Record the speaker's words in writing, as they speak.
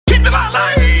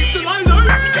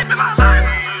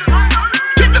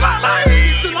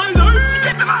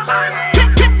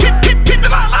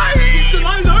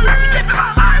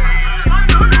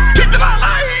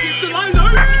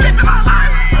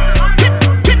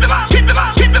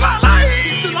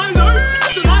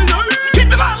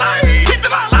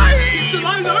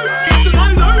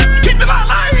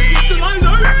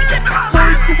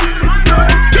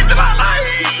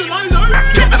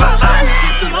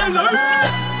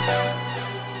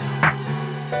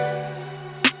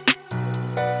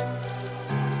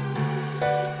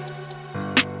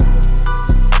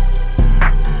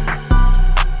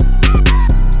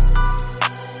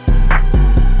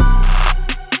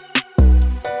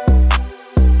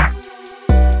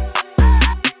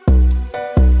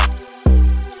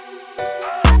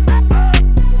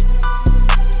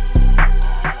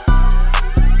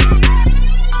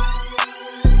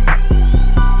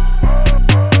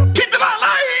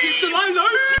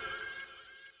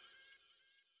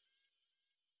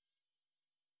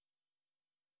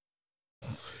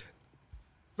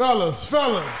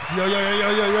Fellas, yo,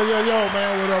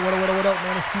 man, what up,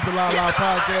 man? Let's keep the Loud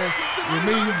podcast with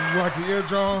me, Rocky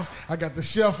Eardrums. I got the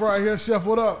chef right here. Chef,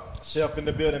 what up? Chef in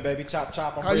the building, baby. Chop.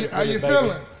 I'm how you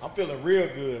feeling? I'm feeling real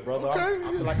good, brother. Okay.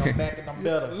 I feel like I'm back and I'm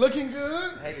better. Looking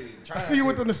good? Hey, I see you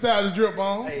with the nostalgia drip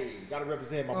on. Hey, gotta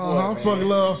represent my boy, man. Fuck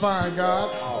love, fine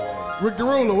God. Rick the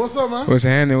Ruler, what's up, man? What's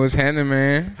happening,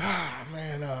 man?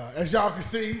 Man, as y'all can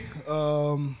see,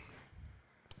 what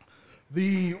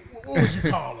would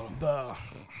you call them? The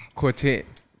quartet.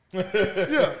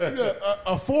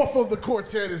 A fourth of the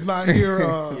quartet is not here.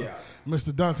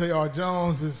 Mr. Dante R.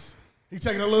 Jones he's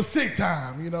taking a little sick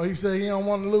time. You know, he said he don't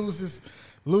want to lose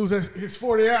his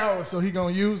 40 hours, so he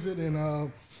gonna use it.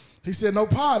 And he said no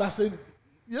pod. I said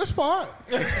yes pod.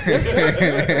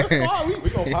 Yes pod. We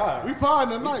gonna pod. We pod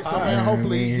tonight. So man,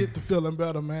 hopefully he get to feeling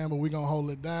better, man. But we gonna hold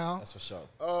it down. That's for sure.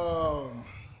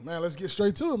 Man, let's get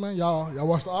straight to it, man. Y'all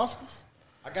watch the Oscars?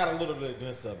 I got a little bit of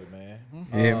glimpse of it, man.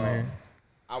 Yeah, man.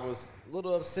 I was a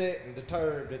little upset and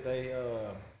disturbed that they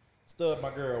stubbed my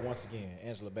girl once again,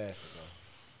 Angela Bassett.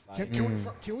 Like,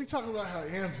 can we talk about how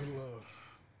Angela?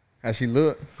 How she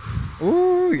look?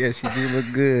 Ooh, yeah, she do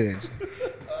look good.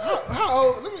 How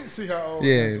old? Let me see how old.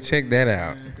 Yeah, Angela check is, that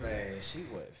out. Man, she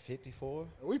what, 54?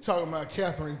 We talking about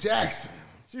Katherine Jackson.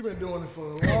 She been doing it for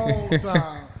a long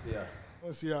time. Yeah.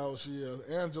 Let's see how old she is.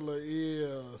 Angela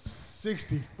is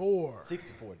 64.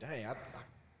 64. Dang, I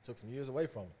took some years away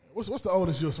from her. What's the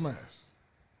oldest you'll smash?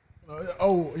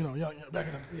 Young, back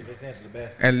in the. Yeah, that's Angela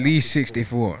Bassett. At least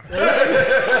 64.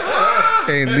 At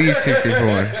least 64.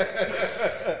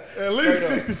 At least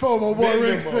 64, my boy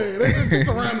Rick said. That's just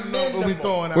a random number we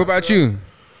throwing out. What about you?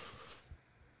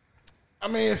 I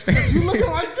mean, if you looking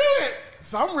like that,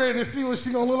 so I'm ready to see what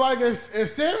she gonna look like at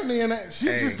 70, and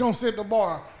she's just gonna set the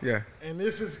bar. Yeah. And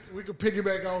we could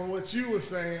piggyback on what you were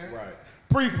saying. Right.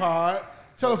 Pre-pod.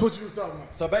 Tell us what you was talking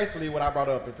about. So basically, what I brought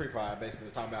up in pre-pod basically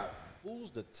is talking about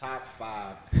who's the top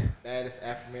 5 baddest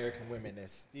African American women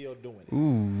that's still doing it.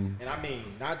 Ooh. And I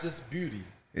mean, not just beauty.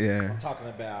 Yeah. I'm talking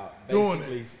about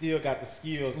basically still got the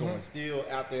skills going, still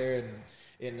out there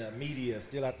in the media,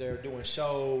 still out there doing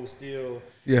shows, still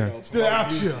still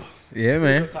out here. Yeah, Who's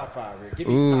man. your top 5, Rick? Give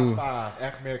me top 5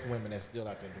 African American women that's still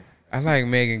out there doing it. I like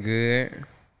Megan Good.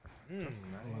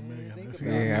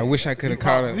 Yeah, I wish I could have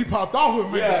caught her. He popped off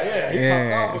with me.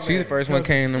 Yeah, she's the first one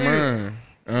came to mind.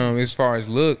 As far as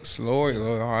looks, Lori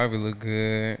Harvey look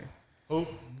good. Who?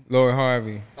 Lori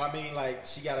Harvey. I mean, like,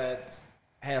 she gotta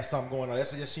have something going on.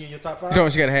 That's what she in your top 5? So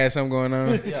she gotta have something going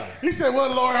on. Yeah. He said, "What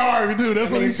did Lori Harvey do?"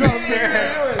 That's what he's trying to figure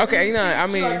out. Okay, I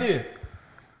mean, I did.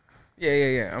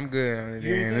 Yeah. I'm good on it.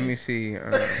 Then. Let me see.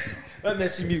 Nothing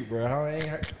that she mute, bro.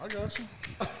 I got you.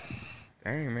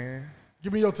 Dang, man.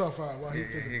 Give me your top 5 while he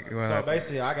thinking about it. So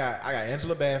basically, I got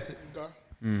Angela Bassett. Okay.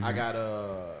 Mm-hmm. I got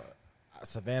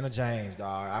Savannah James,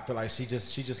 dog. I feel like she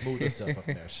just moved herself up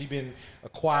in there. She been a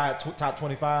quiet top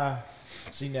 25.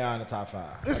 She now in the top 5.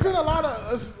 It's been a lot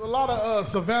of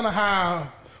Savannah Hive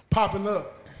popping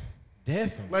up.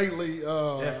 Definitely. Lately.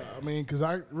 Definitely. I mean, because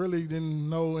I really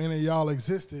didn't know any of y'all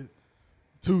existed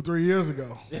 2-3 years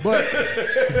ago. But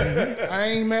I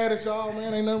ain't mad at y'all,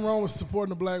 man. Ain't nothing wrong with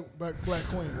supporting the black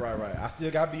queen. Right. I still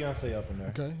got Beyonce up in there.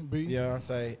 Okay, B.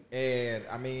 Beyonce. And,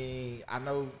 I mean, I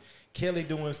know Kelly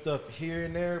doing stuff here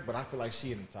and there, but I feel like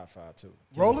she in the top 5, too.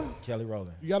 Rolling? Kelly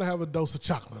Rowland. You got to have a dose of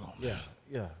chocolate on.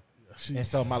 Yeah. And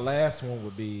so my last one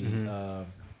would be, man,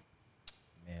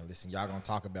 listen, y'all gonna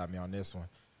talk about me on this one.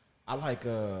 I like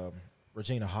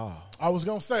Regina Hall. I was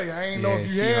gonna say I ain't know if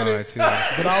you had it,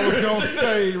 but I was gonna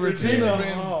say Regina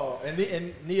Hall and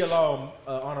Nia Long,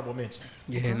 honorable mention.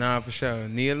 Yeah, nah, for sure.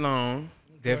 Nia Long,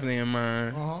 definitely in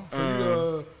mine.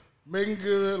 So Megan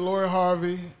Good, Lori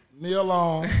Harvey, Nia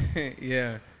Long.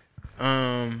 Yeah.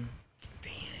 Dang,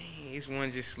 this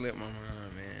one just slipped my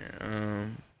mind,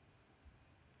 man.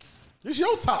 It's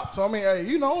your top, so I mean, hey,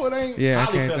 you know it ain't. Yeah,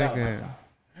 Holly I can't fell out think my of top.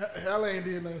 Hell ain't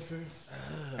did nothing since.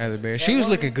 She was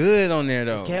looking good on there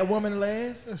though. Is Catwoman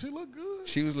last? Yeah, she look good.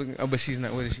 She was looking. Oh, but she's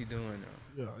not. What is she doing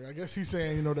though? Yeah, I guess he's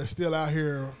saying they're still out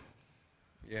here.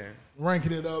 Yeah.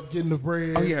 Ranking it up, getting the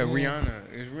bread. Oh yeah,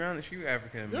 Rihanna. Is Rihanna? She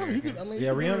African American. Yeah,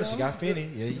 Rihanna. She got Finney.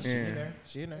 Yeah, she in there.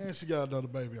 She in there. And she got another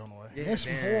baby on the way. Yeah, and she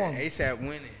performed. ASAP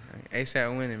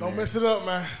winning. Don't man. mess it up,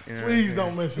 man. You know Please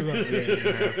don't mess it up.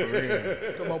 Yeah, for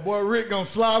real. Cause my boy Rick gonna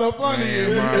slide up under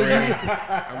you.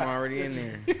 I'm already in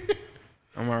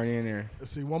there.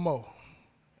 Let's see one more.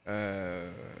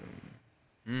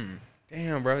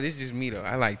 Damn, bro, this is just me though.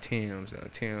 I like Tim's though.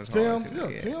 Tim's doing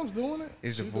it.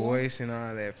 It's the voice and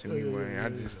all that to me,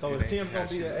 man. So is Tim gonna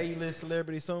be an A-list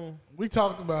celebrity soon? We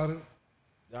talked about it.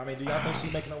 I mean, do y'all think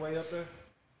she's making her way up there?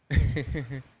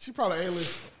 She probably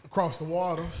A-list across the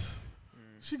waters.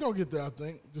 She gonna get there, I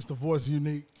think. Just the voice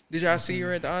unique. Did y'all see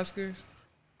her at the Oscars?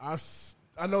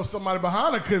 I know somebody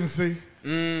behind her couldn't see.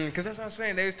 Cause that's what I'm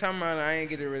saying. They was talking about I ain't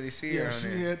get to really see her. Yeah,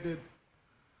 she had that.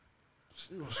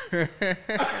 She was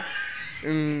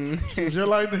just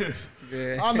like this.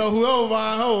 Yeah. I know whoever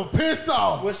behind her was pissed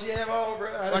off. What she have on,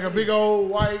 bro? Like a big old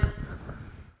white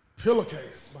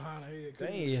pillowcase behind her head.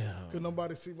 Damn. Couldn't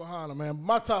nobody see behind her, man.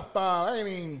 My top five,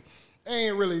 ain't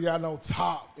really got no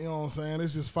top. You know what I'm saying?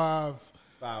 It's just five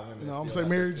women. You know, I'm saying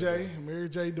Mary J. Mary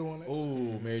J. doing it.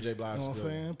 Ooh, Mary J. Blige. You know what I'm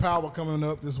saying? Power coming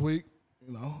up this week.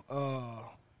 You know,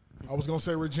 I was gonna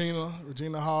say Regina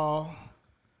Hall,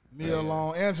 Nia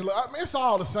Long, Angela. I mean, it's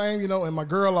all the same, you know. And my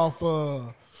girl off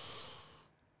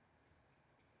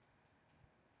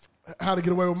How to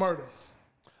Get Away with Murder.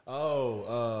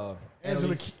 Oh,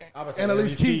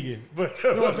 Annalise Keegan. But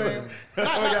you know what I'm saying?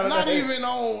 Not even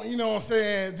on. You know what I'm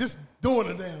saying? Just doing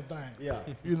the damn thing. Yeah.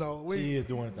 You know, she is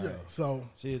doing the thing. Yeah, so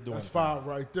she is doing. That's five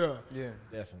right there. Yeah,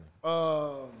 definitely.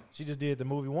 She just did the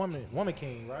movie Woman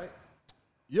King, right?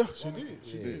 Yeah, she did.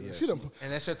 She did. Yeah, she done.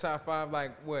 And that's your top five,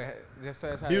 like what? That's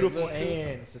how beautiful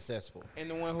and successful. And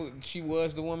the one who she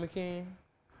was the Woman King.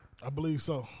 I believe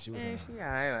so. She was. She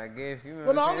alright, I guess. You know.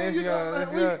 Well, no, I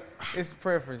mean, it's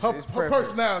preference. Her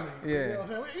personality. Yeah.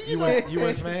 You know you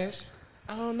went smash.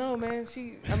 I don't know, man.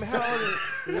 How old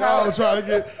is? Y'all trying to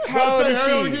get. How old is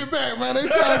she? To get back, man. They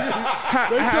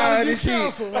trying to get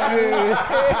canceled, man.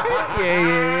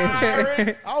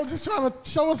 Yeah. I was just trying to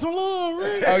show her some love,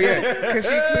 Rick. Oh yeah, because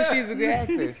she's a good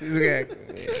actor. She's a good actor.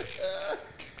 Yeah.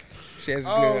 She has a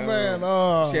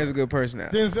good. She has a good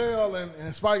personality. Denzel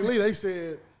and Spike Lee, they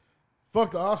said,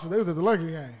 "Fuck the Oscars." They was at the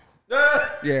Lakers game.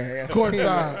 Yeah.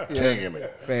 Courtside, kicking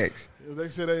it. Facts. They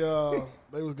said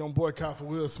they was gonna boycott for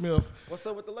Will Smith. What's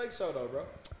up with the Lake Show though, bro?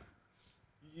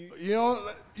 You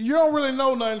don't really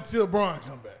know nothing until Bron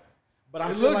come back. But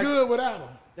I it look good without him.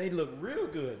 They look real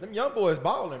good. Them young boys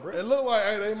balling, bro. It look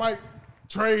like they might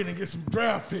trade and get some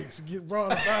draft picks and get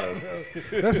Bron out of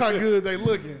there. That's how good they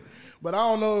looking. But I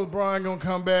don't know if Bron gonna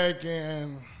come back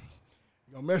and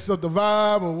gonna mess up the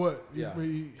vibe or what. Yeah,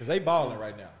 because they balling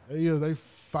right now. They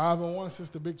 5-1 since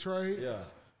the big trade. Yeah,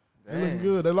 they looking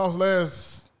good. They lost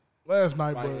last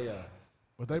night,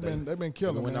 but they've been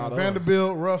killing.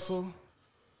 Vanderbilt, Russell,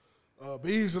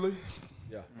 Beasley,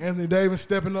 Anthony Davis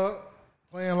stepping up,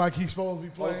 playing like he's supposed to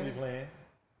be playing.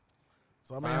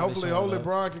 So I mean, hopefully,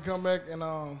 Bron can come back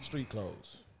and street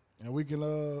clothes, and we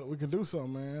can do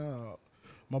something, man.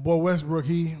 My boy Westbrook,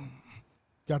 he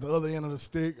got the other end of the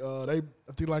stick. I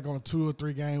think like on a 2 or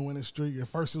 3 game winning streak. At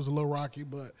first it was a little rocky,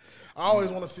 but I always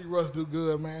want to see Russ do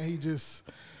good, man. He just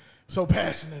so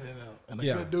passionate and a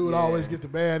good dude. Always get the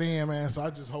bad end, man. So I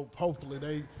just hopefully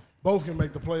they both can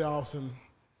make the playoffs and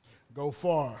go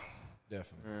far.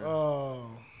 Definitely.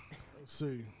 Let's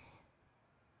see.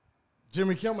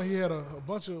 Jimmy Kimmel, he had a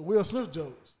bunch of Will Smith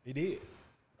jokes. He did.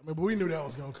 I mean, but we knew that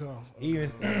was gonna come. He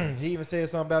even said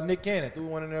something about Nick Cannon. Threw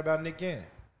one in there about Nick Cannon.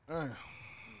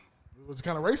 Was it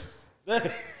kind of racist?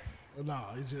 No,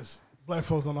 it's just black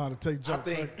folks don't know how to take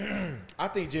jokes. I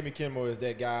think Jimmy Kimmel is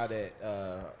that guy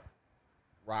that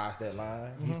rides that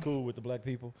line. He's cool with the black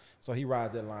people, so he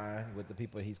rides that line with the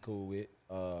people he's cool with.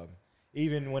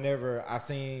 Even whenever I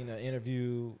seen an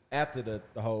interview after the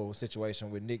whole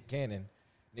situation with Nick Cannon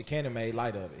made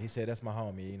light of it. He said, "That's my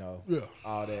homie," you know. Yeah.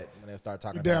 All that when they start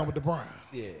talking. Down with the Brian.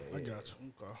 Yeah. I got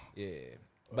you. Okay. Yeah.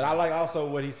 But I like also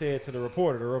what he said to the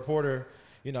reporter. The reporter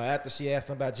you know, after she asked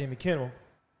him about Jimmy Kimmel,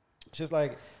 she was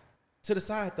like, to the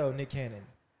side though, Nick Cannon,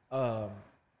 how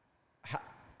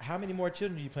many more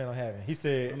children do you plan on having? He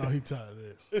said, I know he tired of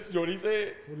that. This is what he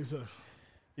said. What he say?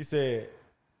 He said,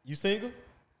 you single?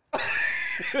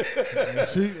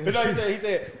 He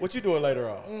said, what you doing later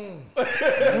on?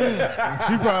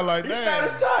 She probably like, He damn. shot a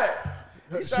shot.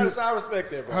 He shot a shot. I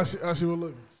respect that, bro. How she was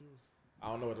looking? I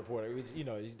don't know what the report. You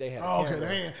know, they had. Oh, a okay.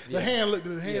 camera. The hand looked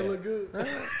good.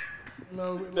 You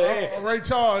know, hand. Ray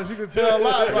Charles, you could tell a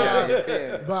lot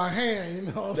by hand. You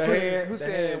know what I'm saying? Who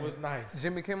said it was nice?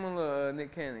 Jimmy Kimmel or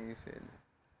Nick Cannon? You said.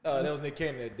 That was Nick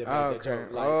Cannon that made that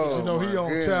joke. Like, you know, he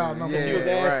on child number. She was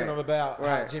asking him about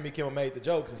how Jimmy Kimmel made the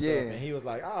jokes and stuff, and he was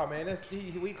like, "Oh man,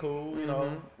 we cool," you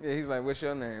know. Yeah, he's like, "What's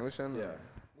your name? What's your name?" Yeah.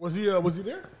 Was he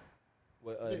there?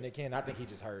 Well, Nick Cannon, I think he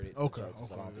just heard it. Okay. Jokes,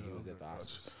 so I don't think he was at the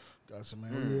Oscars. Gotcha,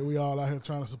 man. We all out here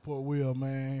trying to support Will,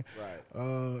 man. Right.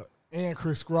 And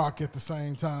Chris Rock at the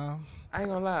same time. I ain't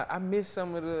gonna lie, I missed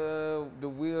some of the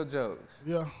Will jokes.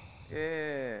 Yeah.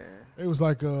 Yeah. It was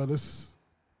like this.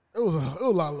 It was a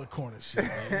lot of little corny shit,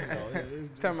 man. You know,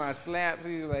 talking about slaps,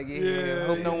 he was like,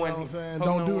 hope no one.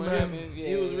 Don't do nothing.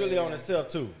 He was really on himself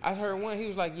too. I heard one. He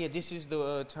was like, "Yeah, this is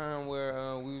the time where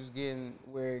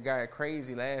where it got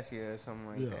crazy last year or something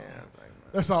like that." I was like,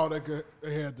 that's all they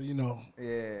had to,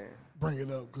 bring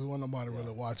it up because wasn't nobody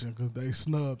really watching because they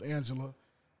snubbed Angela.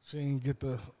 She didn't get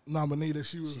the nominee that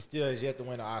she was. She still has yet to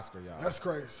win an Oscar, y'all. That's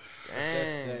crazy.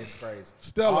 That's crazy.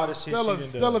 Stella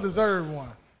deserved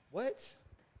one. What?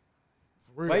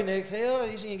 Waiting to Exhale?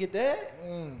 You didn't get that?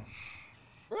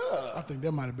 Bruh. I think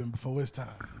that might have been before his time.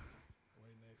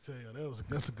 Waiting to Exhale.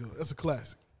 That's a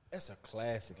classic. That's a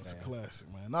classic, That's a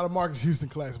classic, man. Not a Marcus Houston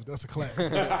classic, but that's a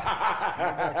classic.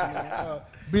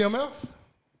 BMF?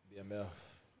 BMF.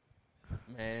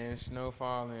 Man,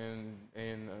 Snowfall and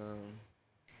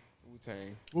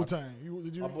Wu-Tang.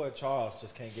 Wu-Tang. My boy Charles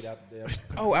just can't get out there.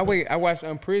 Oh, I watched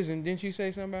Unprisoned. Didn't you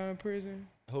say something about Unprisoned?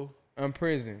 Who?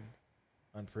 Unprisoned.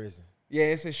 Unprisoned. Yeah,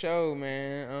 it's a show,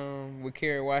 man, with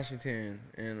Kerry Washington.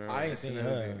 And I ain't seen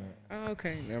her. Oh,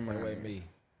 okay. Never mind. Wait, me.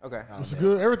 Okay. It's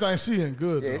good. Everything she in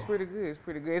good, Yeah, though. it's pretty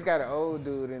good. It's got an old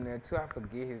dude in there, too. I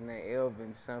forget his name.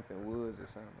 Elvin something Woods or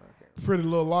something like that. Pretty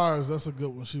Little Liars. That's a good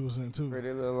one she was in, too.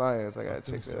 Pretty Little Liars. I got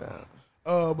to check that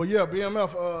out. But, yeah,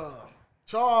 BMF.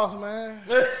 Charles, man.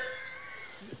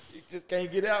 He just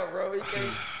can't get out, bro. He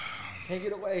can't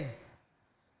get away.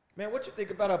 Man, what you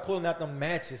think about her pulling out them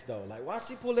matches, though? Like, why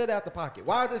she pull that out the pocket?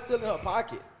 Why is it still in her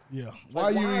pocket? Yeah. Why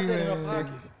is it in her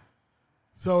pocket?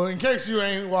 So, in case you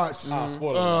ain't watched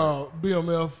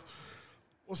BMF,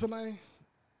 what's her name?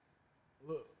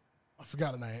 Look, I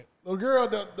forgot her name. The girl,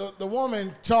 the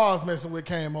woman Charles messing with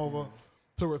came over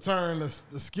to return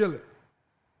the skillet.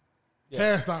 Yeah.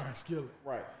 Cast iron skillet.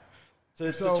 Right. So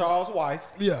it's Charles'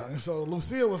 wife. Yeah. And so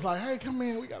Lucille was like, hey, come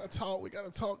in. We got to talk.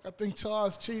 I think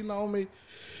Charles cheating on me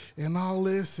and all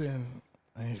this. And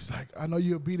he's like, I know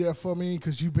you'll be there for me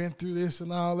because you've been through this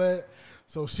and all that.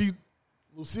 So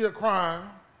Lucille crying.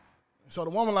 So the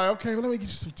woman like, okay, well, let me get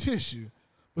you some tissue.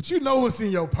 But you know what's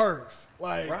in your purse.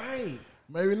 Like, right.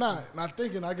 Maybe not. Not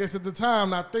thinking. I guess at the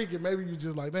time, not thinking. Maybe you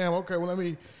just like, damn, okay, well, let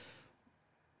me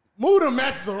move the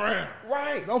matches around.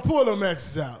 Right. Don't pull the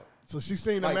matches out. So she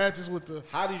seen the matches with the.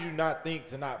 How did you not think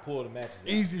to not pull the matches out?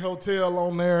 Easy Hotel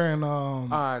on there and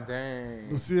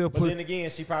dang. Lucille but then again,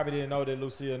 she probably didn't know that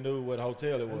Lucille knew what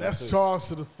hotel it was. And that's Charles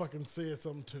should have fucking said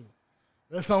something too.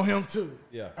 That's on him too.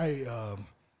 Yeah. Hey,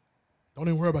 don't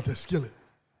even worry about that skillet.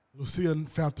 Lucille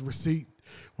found the receipt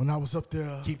when I was up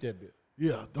there. Keep that bit.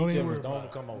 Yeah, don't even worry about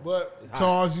it. Come over. But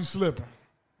Charles, you slipping.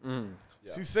 Yeah.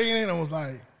 She seen it and was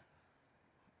like,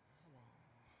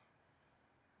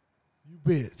 you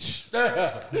bitch.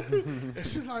 And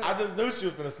she's like, I just knew she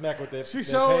was gonna smack with that. She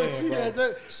showed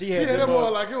it. She had that more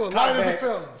like it was light as a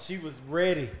feather. She was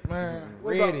ready. Man,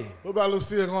 ready. What about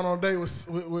Lucille going on a date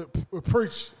with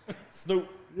Preach? Snoop.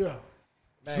 Yeah.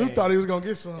 Man. Snoop thought he was gonna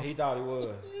get some. He thought he was.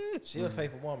 She a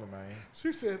faithful woman, man.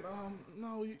 She said,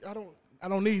 no, I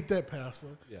don't need that,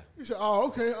 Pastor. Yeah. He said, oh,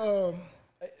 okay.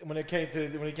 When it came to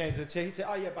the check, he said,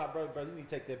 "Oh yeah, my brother, you need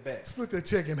to take that back. Split that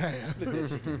check in half. Split that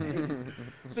check in half.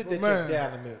 Split that check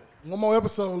down the middle." One more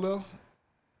episode left.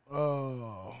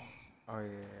 Oh yeah, I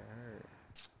heard.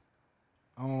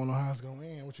 I don't know how it's gonna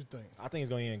end. What you think? I think it's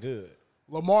gonna end good.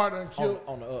 Lamar done killed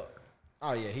on the up.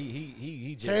 Oh yeah,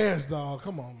 he Cash Dog.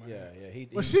 Come on, man. Yeah.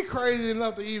 But she crazy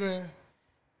enough to even.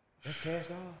 That's Cash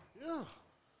Dog. Yeah.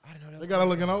 I didn't know that. They got her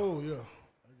looking old. Yeah.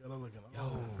 They got her looking old.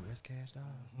 Yo, that's Cash Dog.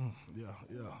 Yeah.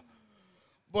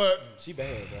 But she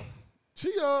bad, bro.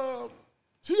 She out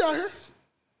here.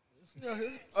 She out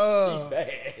here. She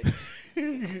bad.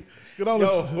 Get on yeah,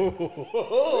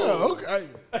 okay.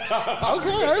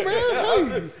 Okay,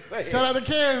 man. Hey, shout out to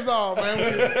Cash Dog, man.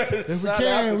 If we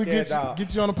can, we get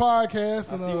you on the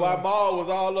podcast. I see why Maul was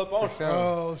all up on it.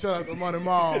 Oh, shout out to Money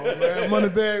Maul, man.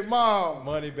 Moneybag Maul.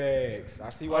 Money bags.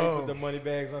 I see why you put the money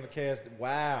bags on the Cash.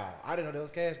 Wow. I didn't know that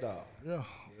was Cash Dog. Yeah.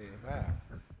 Wow.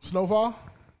 Snowfall?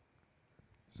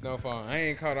 Snowfall. I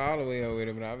ain't caught all the way up with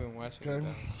it, but I've been watching it.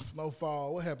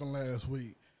 Snowfall. What happened last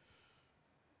week?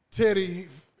 Teddy,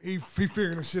 he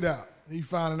figuring the shit out. He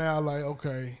finding out like,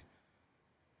 okay,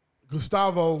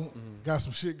 Gustavo got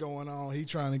some shit going on. He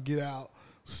trying to get out,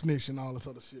 snitch and all this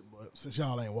other shit. But since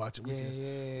y'all ain't watching,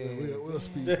 we'll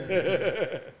speak back.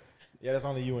 Yeah, that's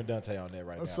only you and Dante on that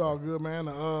right that's now. That's all good, man.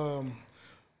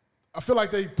 I feel like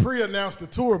they pre-announced the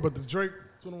tour, but the Drake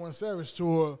 21 Savage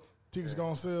tour tickets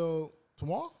gonna sell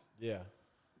tomorrow? Yeah.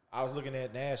 I was looking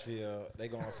at Nashville. They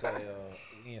gonna sell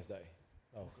Wednesday.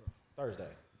 Oh, Thursday.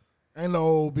 Ain't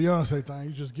no Beyonce thing.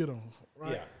 You just get them,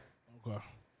 right? Yeah. Okay.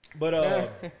 But I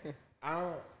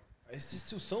don't. It's just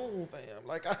too soon, fam.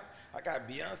 Like I got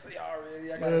Beyonce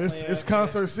already. I got it's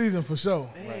concert season for sure.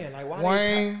 Man, like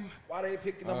why they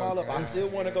picking them all up? I still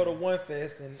want to go to One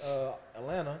Fest in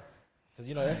Atlanta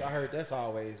because I heard that's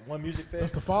always One Music Fest.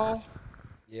 That's the fall.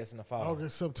 Yeah, it's in the fall.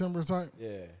 August, September type.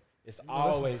 Yeah. It's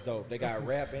always dope. They got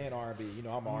rap and R&B.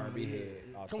 I'm an R&B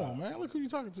head. Come on, man. Look who you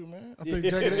talking to, man. I think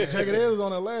Jagged Edge was on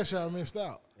that last show. I missed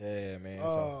out. Yeah, man.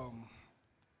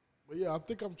 But yeah, I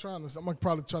think I'm gonna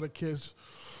probably try to catch.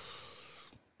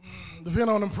 Depending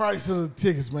on the price of the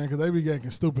tickets, man, because they be getting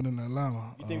stupid in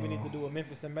Atlanta. You think we need to do a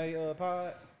Memphis in May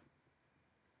pod?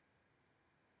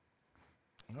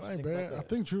 That ain't bad. I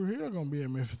think Drew Hill gonna be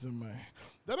in Memphis in May.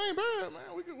 That ain't bad, man.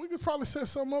 We could probably set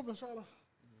something up and try to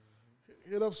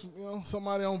hit up some,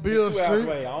 somebody on Bill Street. 2 hours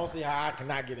away. I don't see how I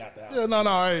cannot get out there. Yeah, no.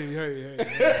 Hey.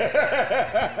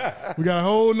 We got a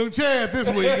whole new Chad this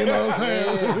week, you know what I'm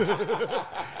saying?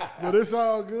 But it's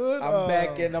all good. I'm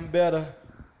back and I'm better.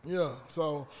 Yeah,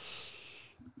 so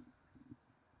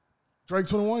Drake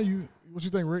 21, what you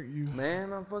think, Rick?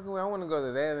 Man, I'm fucking with. I want to go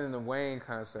to that and the Wayne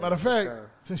concert. Matter of fact,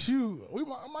 since I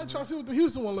might try to see what the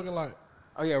Houston one looking like.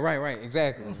 Oh yeah, right,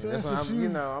 exactly. That's what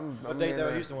what date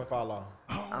that Houston went for how long?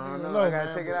 I don't know. I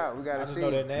gotta check it out. We gotta see. I just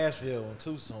know that Nashville went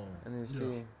too soon. And then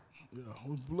see. Yeah.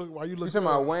 Why you look? You talking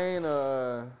about Wayne?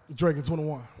 Drake and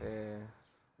 21. Yeah.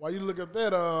 Why you look at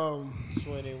that?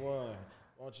 21.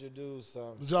 Won't you do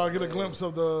something? Did y'all get a glimpse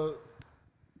of the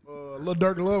Lil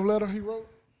Durk love letter he wrote?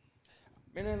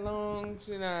 Been that long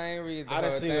shit. I ain't read the I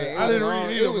whole thing. I didn't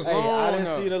read it. It was long. I didn't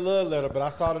see the love letter, but I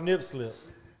saw the nip slip.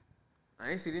 I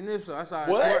ain't see the nip slip. I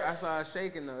saw it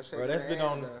shaking though. Bro, that's been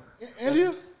on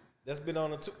India. That's been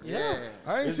on the yeah.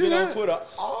 I ain't see that. On Twitter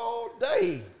all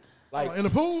day. Like in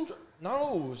the pool.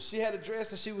 No, she had a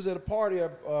dress and she was at a party,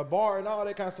 a bar, and all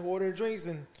that kind of stuff, ordering drinks,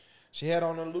 and she had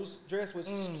on a loose dress with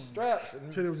straps.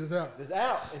 And it was just out. Just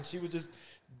out, and she was just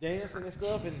dancing and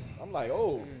stuff, and I'm like,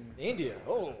 oh, India,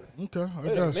 oh. Okay,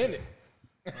 wait a minute.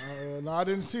 No, I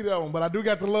didn't see that one, but I do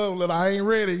got the love letter. I ain't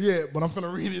read it yet, but I'm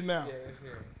finna read it now. Yeah, it's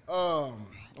here. I'm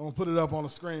gonna put it up on the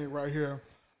screen right here.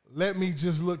 Let me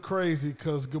just look crazy,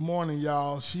 because good morning,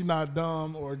 y'all. She not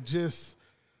dumb or just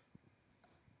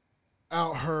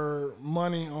out her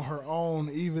money on her own.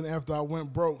 Even after I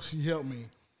went broke, she helped me.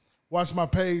 Watch my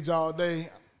page all day.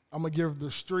 I'm going to give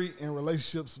the street and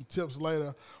relationships some tips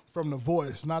later from The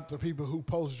Voice, not the people who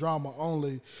post drama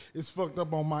only. It's fucked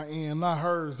up on my end, not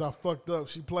hers. I fucked up.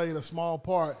 She played a small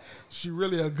part. She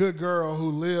really a good girl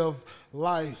who lived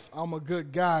life. I'm a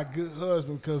good guy, good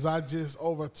husband, because I just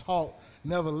overtalked,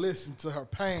 never listened to her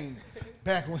pain.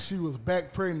 Back when she was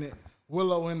back pregnant,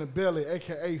 Willow in the belly,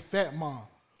 a.k.a. Fat Mom.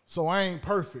 So I ain't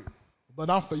perfect, but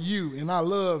I'm for you, and I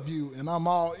love you, and I'm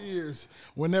all ears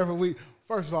whenever we...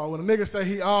 First of all, when a nigga say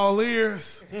he all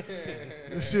ears,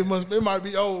 this shit it might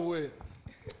be over with.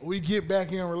 We get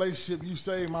back in a relationship, you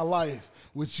saved my life.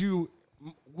 With you,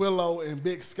 Willow, and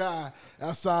Big Sky,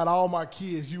 outside all my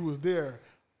kids, you was there.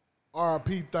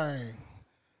 RP thing.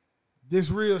 This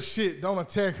real shit, don't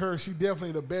attack her. She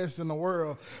definitely the best in the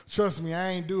world. Trust me,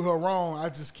 I ain't do her wrong. I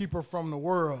just keep her from the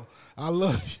world. I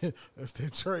love you. That's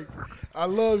that Drake. I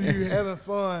love you, having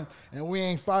fun, and we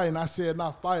ain't fighting. I said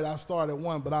not fight. I started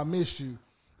one, but I miss you.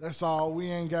 That's all.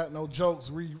 We ain't got no jokes.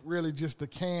 We really just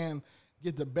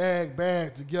get the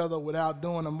bag together without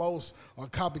doing the most or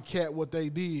copycat what they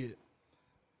did.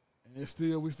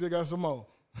 And we still got some more.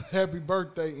 Happy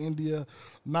birthday, India.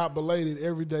 Not belated.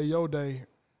 Every day, your day.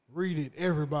 Read it,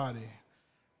 everybody.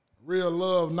 Real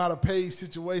love, not a paid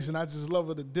situation. I just love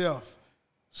her to death.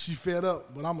 She fed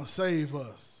up, but I'ma save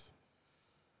us.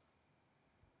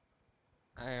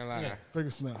 I ain't lying. Figure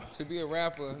Snow. To be a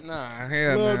rapper, nah,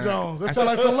 hell Lil nah. Jones. That sound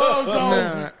like some Lil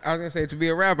Jones. Nah, I was gonna say to be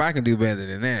a rapper, I can do better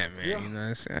than that, man. Yeah. You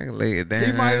know, I can lay it down.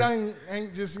 He might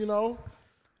ain't just, you know,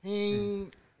 he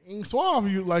ain't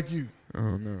suave you like you.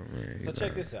 Oh no, man. So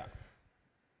check this out.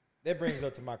 That brings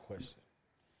up to my question.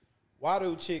 Why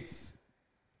do chicks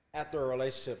after a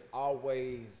relationship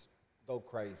always go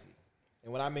crazy?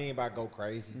 And what I mean by go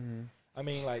crazy, I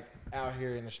mean like out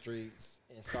here in the streets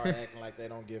and start acting like they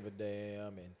don't give a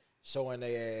damn and showing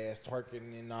their ass,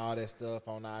 twerking and all that stuff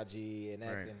on IG and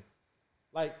acting.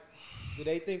 Like, do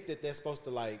they think that they're supposed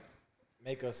to like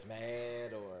make us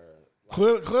mad or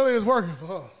like, Clearly it's working for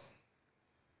her.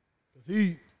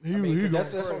 Cause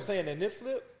that's what I'm saying. The nip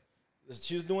slip,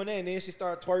 she was doing that, and then she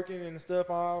started twerking and stuff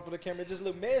all over the camera. It just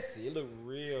looked messy. It looked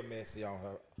real messy on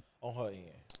her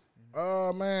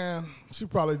end. Man, she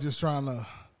probably just trying to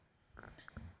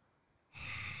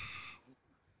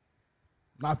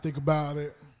not think about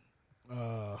it.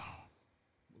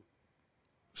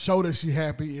 Show that she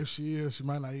happy. If she is, she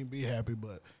might not even be happy,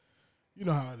 but you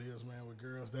know how it is, man. With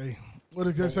girls, what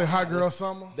did they say? Hot girl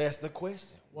summer. That's the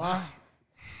question. Why?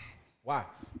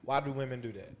 Why do women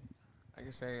do that? I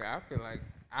can say I feel like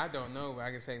I don't know, but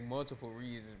I can say multiple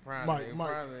reasons. Probably.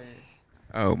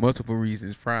 Multiple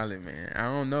reasons, probably, man. I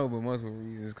don't know, but multiple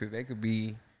reasons because they could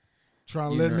be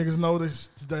trying to let niggas know this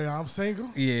today I'm single.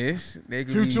 Yes, they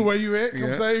could Future be, where you at?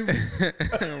 Come save me.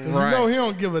 Right. You know he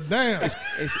don't give a damn.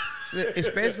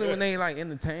 Especially when they like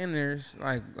entertainers,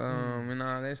 like and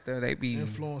all that stuff. They be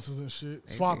influencers and shit,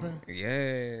 swapping.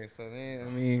 Yeah. So then, I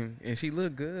mean, and she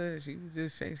look good. She's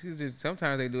just.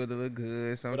 Sometimes they do it to look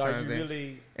good. Sometimes but are you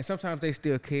really? And sometimes they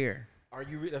still care. Are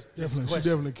you really? Definitely, she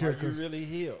definitely care. Are you really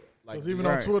healed? Like even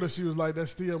on Twitter, she was like,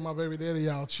 "That's still my baby daddy.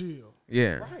 Y'all chill."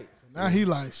 Yeah. Right. So now he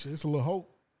like shit. It's a little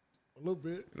hope, a little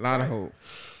bit. A lot of hope.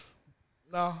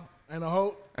 No, ain't a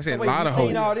hope. I said a lot of hope. You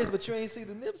seen all this, but you ain't see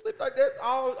the nip slip like that.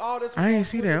 All this. I ain't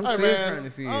see that. I'm still trying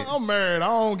to see it. I'm married. I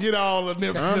don't get all the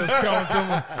nip slips coming to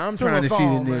me. I'm trying to see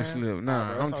the nip slip.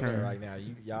 Nah, I'm trying right now.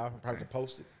 Y'all probably can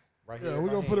post it right here. Yeah, we're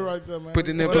gonna put it right there, man. Put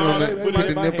the nipple on. Put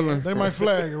the nipple on. They might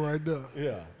flag it right there.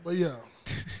 Yeah, but yeah,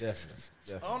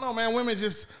 definitely. I don't know, man. Women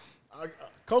just.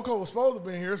 Coco was supposed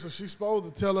to be here, so she's supposed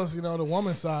to tell us, the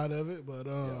woman side of it. But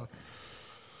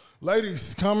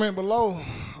ladies, comment below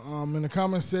in the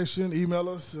comment section. Email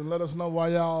us and let us know why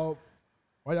y'all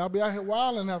be out here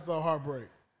wilding after a heartbreak.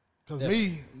 Because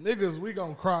niggas, we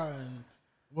gonna cry. And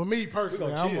with me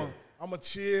personally, I'm gonna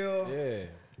chill. Yeah,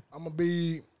 I'm gonna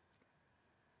be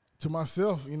to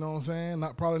myself. You know what I'm saying?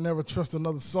 Not probably never trust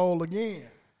another soul again.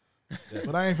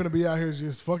 But I ain't finna be out here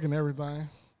just fucking everything.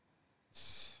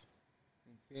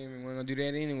 We're gonna do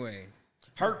that anyway.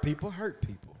 Hurt people.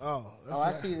 Oh,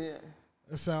 I see that.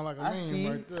 That sound like a meme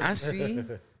right there.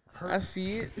 I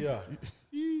see it. Yeah.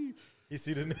 You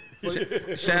see the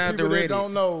shout out to Reddit. Reddit.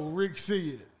 Don't know. Rick see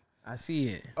it. I see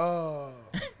it. How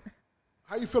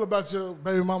you feel about your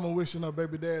baby mama wishing her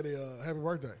baby daddy happy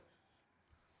birthday?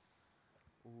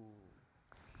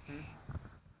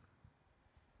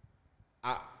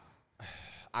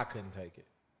 I couldn't take it.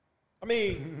 I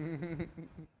mean,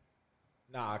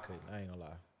 nah, I couldn't. I ain't gonna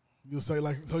lie. You'll say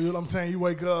I'm saying you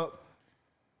wake up,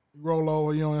 you roll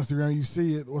over, you on Instagram, you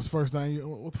see it. What's the first thing?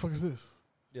 What the fuck is this?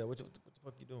 Yeah, what the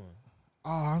fuck you doing? Oh,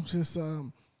 I'm just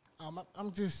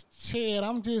Chad.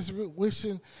 I'm just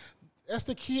wishing. That's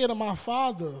the kid of my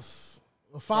father's.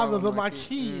 The fathers of my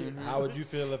kids. How would you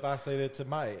feel if I say that to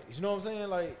Mike? You know what I'm saying?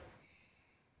 Like,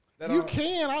 you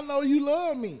can. I know you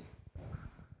love me.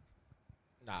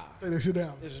 Nah. Say that shit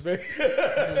down.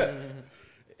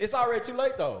 It's already too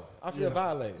late, though. I feel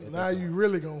violated. Now you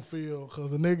really gonna feel, because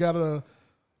the nigga got a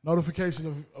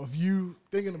notification of you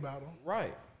thinking about him.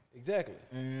 Right. Exactly.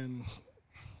 And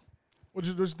what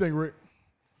you think, Rick?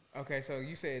 Okay, so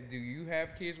you said, do you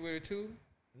have kids with her too?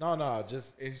 No,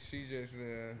 just... Is she just...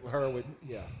 her with...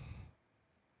 Yeah.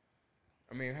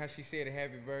 I mean, how she said a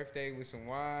happy birthday with some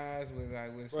wise, with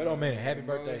some... Wait a minute, happy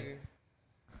birthday.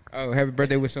 Oh, happy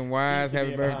birthday with some wise.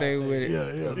 Happy birthday with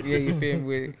yeah. You feel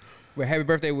me? With happy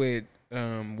birthday with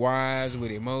wise with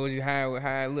emoji.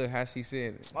 How she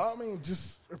said it. I mean,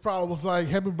 it probably was like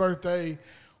happy birthday.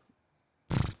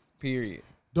 Period.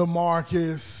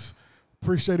 DeMarcus,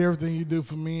 appreciate everything you do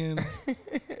for me and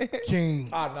King.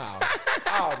 Oh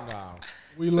no.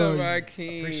 We love you.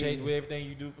 King. Appreciate everything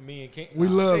you do for me and King. We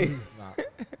love you. No.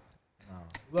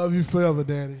 Love you forever,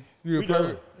 Daddy. You're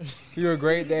a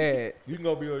great dad. You can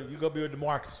go be with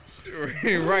DeMarcus.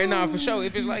 Right now, for sure.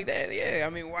 If it's like that, yeah. I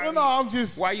mean, why?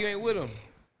 Why you ain't with him?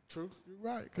 True, you're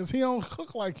right. Because he don't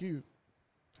cook like you.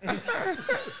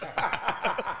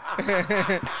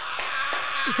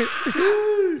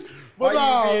 But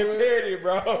why you being petty,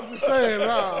 bro? I'm just saying,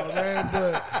 man.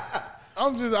 But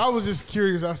I was just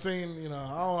curious. I seen,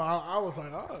 I was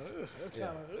like, that's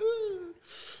kind of,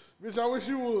 bitch, I wish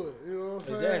you would. You know what I'm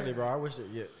saying? Exactly, bro. I wish it.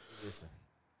 Yeah, listen,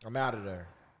 I'm out of there.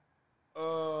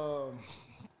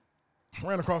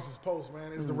 Ran across this post,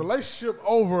 man. Is the relationship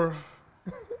over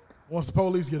once the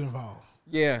police get involved?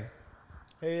 Yeah.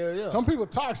 Hell yeah. Some people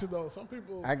toxic though. Some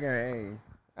people. I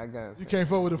got. You can't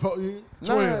fuck with the police.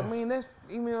 No, I mean that's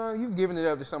you giving it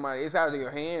up to somebody. It's out of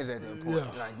your hands at that point.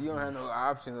 Yeah. Like you don't have no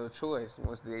option or choice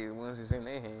once it's in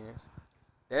their hands.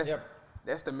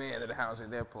 That's the man of the house at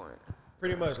that point.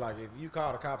 Pretty much, like if you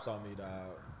call the cops on me,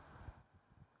 dog,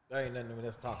 there ain't nothing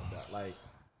else to talk about. Like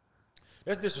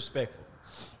that's disrespectful.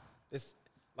 It's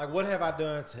like, what have I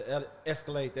done to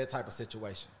escalate that type of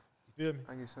situation? You feel me?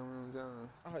 I get some of them done.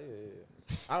 Oh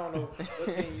yeah. I don't know.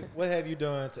 What have you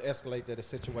done to escalate that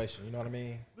situation? You know what I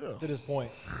mean? Yeah. To this point,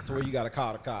 to where you got to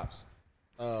call the cops.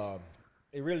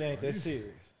 It really ain't that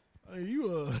serious. Hey,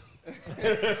 you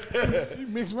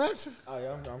mixed matches? Oh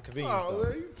yeah, I'm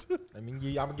convinced though. I'm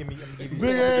gonna give you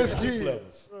big ass two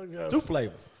flavors. Two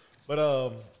flavors.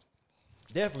 But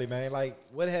definitely, man. Like,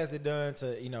 what has it done to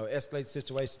escalate the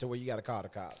situation to where you got to call the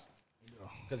cops?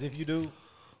 Because if you do,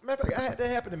 matter of fact, that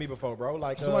happened to me before, bro.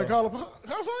 Like somebody call the cops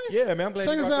on you? Yeah, man. I'm glad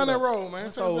take you us down that road,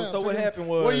 man. So what happened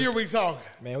was, what year we talking?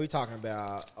 Man, we talking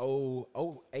about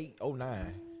 08,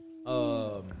 09.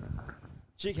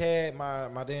 Chick had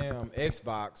my damn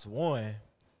Xbox One,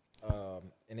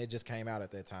 and it just came out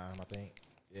at that time. I think.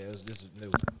 Yeah, it was just new.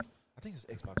 I think it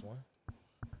was Xbox One.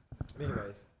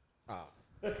 Anyways,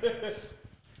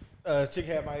 Chick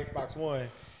had my Xbox One,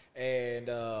 and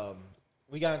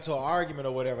we got into an argument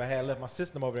or whatever. I had left my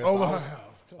system over there. Over her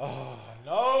house. Oh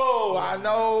no! I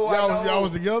know. Y'all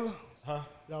was together? Huh?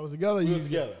 Y'all was together? We was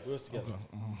together.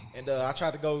 Okay. Mm-hmm. And I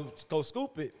tried to go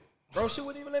scoop it. Bro, she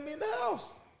wouldn't even let me in the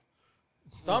house.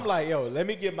 So I'm like, yo, let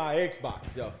me get my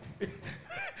Xbox, yo.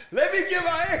 Let me get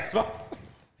my Xbox.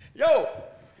 Yo.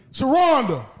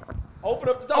 Sharonda. Open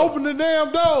up the door. Open the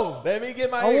damn door. Let me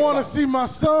get my Xbox. I want to see my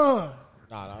son.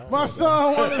 Nah, my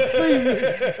son want to see me.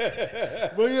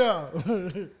 But yeah.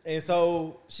 And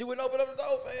so she wouldn't open up the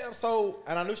door, fam.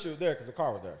 And I knew she was there because the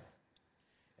car was there.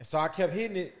 And so I kept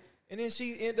hitting it. And then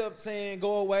she ended up saying,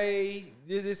 go away.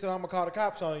 This, and I'm going to call the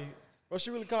cops on you. Well,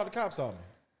 she really called the cops on me.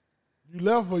 You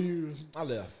left or you? I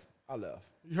left.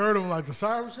 You heard them like the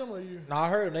sirens come or you? No, I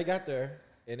heard them. They got there.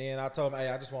 And then I told them, hey,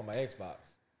 I just want my Xbox.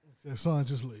 Said, son,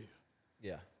 just leave.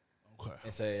 Yeah. Okay.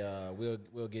 And say,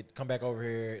 we'll come back over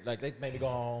here. Like, they made me go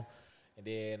home. And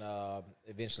then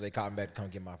eventually they called me back to come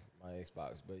get my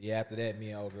Xbox. But yeah, after that,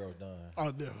 me and old girl was done.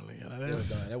 Oh, definitely. Yeah, it was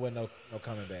done. There wasn't no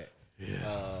coming back.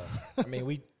 Yeah. I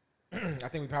mean, I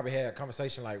think we probably had a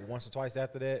conversation like once or twice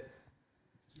after that.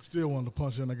 You still wanted to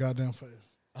punch her in the goddamn face.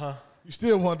 Huh? You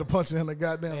still wanted to punch her in the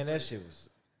goddamn face. Man, that shit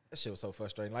was so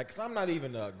frustrating. Like, 'cause I'm not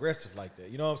even aggressive like that.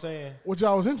 You know what I'm saying? What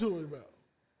y'all was into it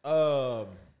about?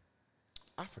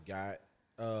 I forgot.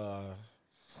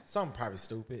 Something probably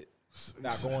stupid.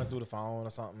 Not going through the phone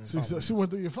or something. She went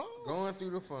through your phone? Going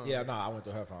through the phone. Yeah, no, I went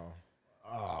through her phone.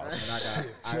 Oh,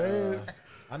 and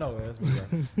I know that's me.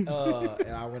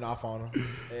 And I went off on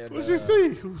her. What'd she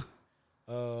see?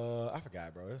 I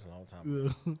forgot, bro. This is a long time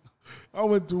ago. Yeah. I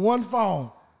went through one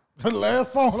phone. The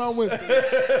last phone I went through.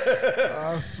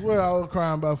 I swear I was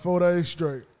crying about 4 days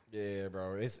straight. Yeah,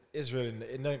 bro. It's really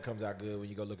nothing comes out good when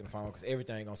you go look in the phone because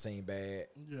everything gonna seem bad.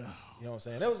 Yeah. You know what I'm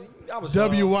saying? I was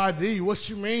WYD. What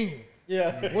you mean?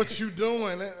 Yeah. What you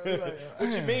doing?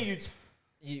 What you mean?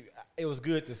 You? It was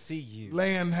good to see you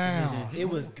laying down. It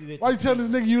was good. Why you telling this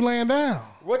nigga you laying down?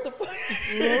 What the fuck?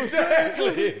 You know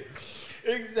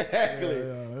Exactly.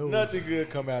 Yeah, nothing good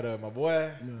come out of it, my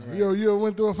boy. Yeah. You ever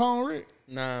went through a phone, Rick?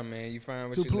 Nah, man. You find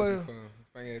what Two you players.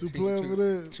 Two players for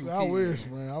this. I wish,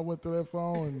 man. I went through that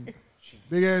phone and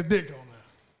big ass dick on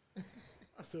there.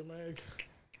 I said, man.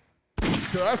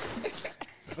 So I said,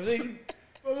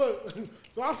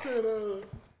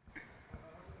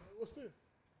 what's this?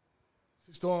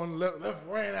 She started on the left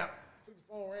ran out. Took the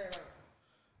phone, ran out.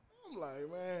 I'm like,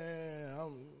 man,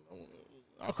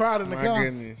 I cried in the car. My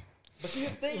goodness. But see,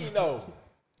 this thing, I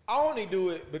only do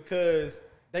it because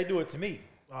they do it to me.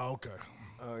 Oh, okay.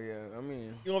 Oh, yeah. I mean.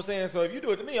 You know what I'm saying? So if you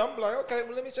do it to me, I'm like, okay,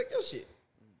 well, let me check your shit.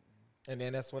 And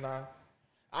then that's when I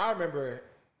remember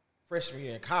freshman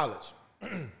year in college,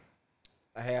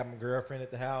 I had my girlfriend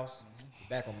at the house.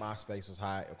 Back when MySpace was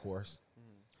high, of course.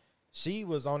 She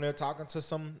was on there talking to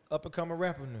some up-and-coming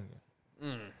rapper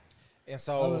nigga. And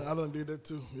so I done did that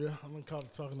too. Yeah, I done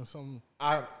caught talking to some.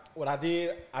 What I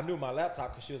did, I knew my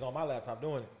laptop because she was on my laptop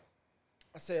doing it.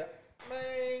 I said,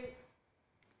 man,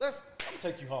 I'm gonna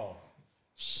take you home.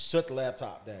 shut the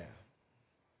laptop down.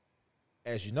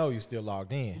 As you know, you still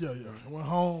logged in. Yeah. Went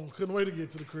home. Couldn't wait to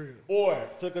get to the crib. Boy,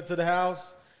 took her to the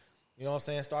house. You know what I'm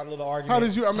saying? Started a little argument. How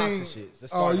did you?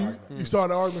 You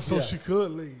started arguing so she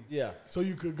could leave. Yeah. So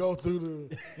you could go through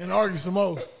and argue some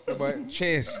more. But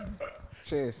chess.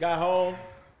 Got home.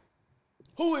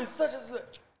 Who is such and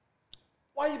such?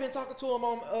 Why you been talking to him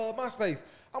on MySpace?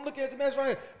 I'm looking at the message right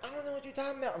here. I don't know what you're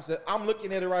talking about. I'm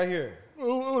looking at it right here.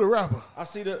 Who the rapper? I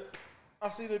see the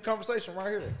conversation right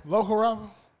here. Local rapper?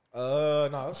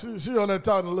 No. She on that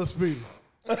talking to Lil Speedy.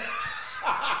 Shout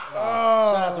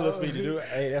out to Lil Speedy, dude.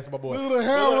 Hey, that's my boy. Do the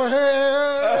hell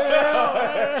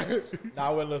Nah, I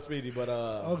wasn't Lil Speedy, but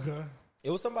okay.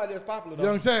 It was somebody that's popular though.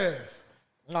 Young Taz.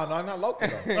 No, not local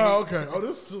though. Oh, okay. Oh,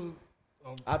 this is.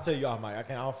 I'll tell you off,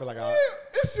 Mike. I don't feel like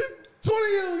It's shit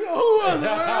 20 years ago. Who was it,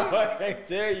 man? I can't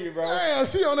tell you, bro. Damn,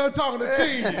 she on there talking to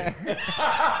Cheese.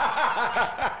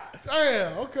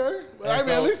 Damn, okay. I mean,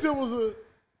 at least it was a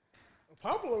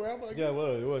popular rapper. Yeah,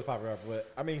 it was popular rapper.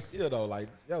 But I mean, still though, like,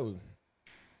 yo,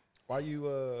 why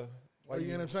you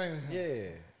entertaining him?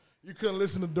 Yeah. You couldn't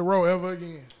listen to Dero ever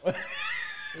again.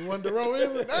 It wasn't Dero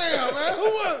either? Damn, man. Who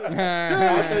was it?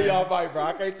 I'll tell you on mic, bro.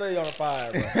 I can't tell you on the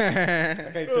fire, bro. I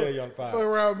can't tell you on the fire. Fuck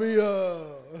around me,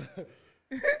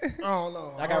 I don't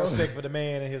know. I got respect for the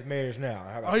man in his marriage now.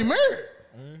 How about he that? married?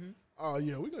 Mm-hmm. Oh,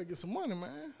 yeah. We got to get some money,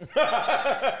 man.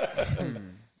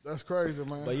 That's crazy,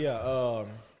 man. But yeah,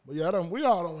 we all done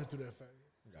went through that phase.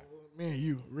 Yeah. Me and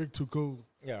you. Rick too cool.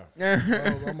 Yeah.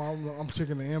 I'm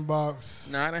checking the inbox.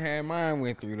 Nah, I done had mine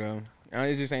went through, though.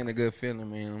 It just ain't a good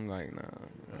feeling, man. I'm like, nah,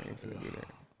 I ain't finna do that.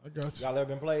 I got you. Y'all ever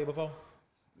been played before?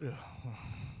 Yeah.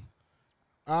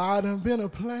 I done been a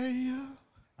player.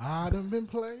 I done been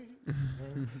played.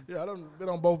 Yeah, I done been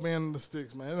on both ends of the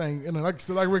sticks, man. It ain't,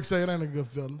 like Rick said, it ain't a good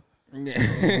feeling. Yeah,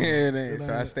 it ain't.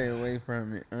 So I stay away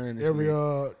from it, honestly.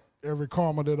 Every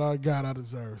karma that I got, I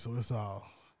deserve. So it's all.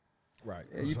 Right.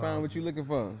 Yeah, you find what you looking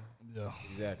for. Yeah.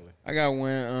 Exactly. I got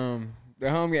one. The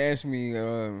homie asked me,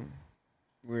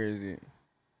 where is it?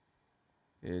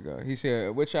 Here you go. He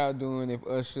said, what y'all doing if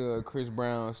Usher or Chris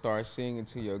Brown start singing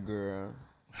to your girl?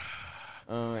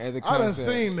 At the concert? I done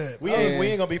seen that. We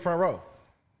ain't gonna be front row.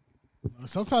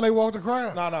 Sometimes they walk the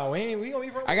crowd. No, we gonna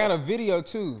be front row. I got a video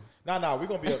too. No, we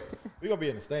gonna be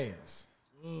in the stands.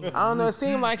 I don't know. It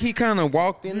seemed like he kind of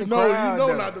walked in the crowd. You know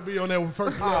though. not to be on there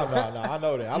first. No, I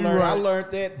know that. I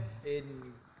learned that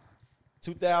in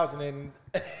 2000 and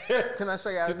Can I show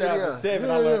you our 2007.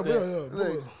 video? I learned that.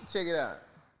 Look, check it out.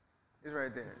 It's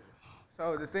right there.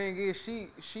 So the thing is,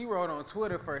 she wrote on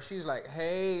Twitter first. She was like,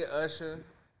 "Hey, Usher,"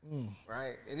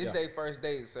 right? And this their first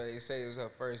date, so they say it was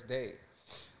her first date.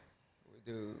 We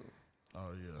do.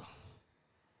 Oh yeah.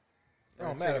 It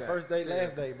don't matter. First date,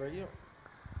 last date, bro. You.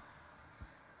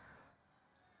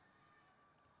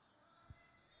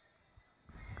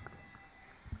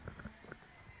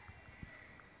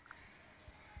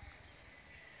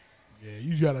 Yeah,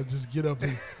 you gotta just get up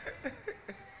and.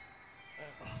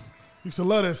 You should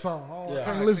love that song. I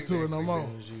can't listen to it no more.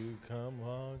 You come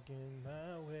walking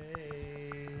my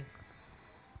way.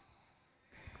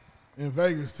 In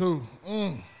Vegas too.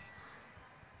 And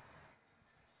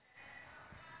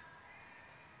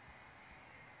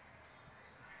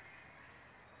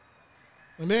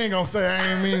they ain't gonna say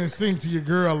I ain't mean to sing to your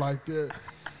girl like that.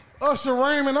 Usher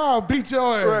Raymond, I'll beat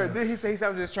your ass. Right. Then he said,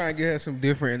 I'm just trying to get her some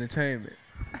different entertainment.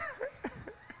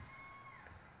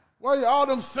 Why you all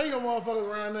them single motherfuckers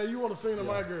around there? You want to sing to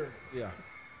my girl? Yeah.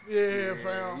 Yeah,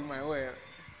 fam. You might well.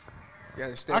 You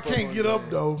gotta step I can't get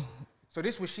up though. So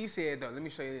this is what she said though. Let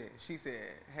me show you this. She said,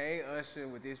 "Hey Usher,"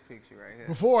 with this picture right here.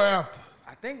 Before or after?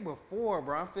 I think before,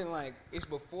 bro. I'm feeling like it's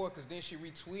before because then she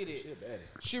retweeted.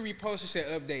 She reposted, said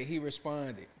update. He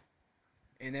responded,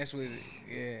 and that's what.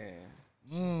 Yeah.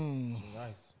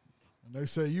 Nice. And they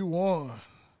say you won.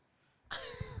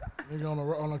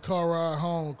 Nigga on a car ride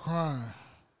home crying.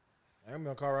 I'm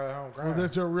gonna car ride home crying.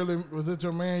 Was that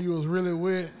your man you was really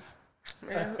with?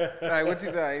 Man, like what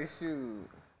you got? Shoot.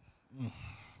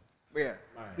 Yeah.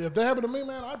 If that happened to me,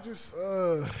 man, I just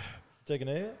taking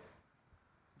a hit.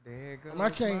 I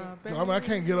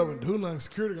can't get up and do nothing.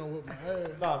 Security gonna whip my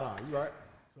ass. No, you right.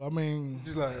 So I mean,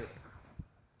 Just like.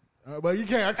 but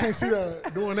I can't see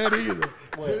that doing that either.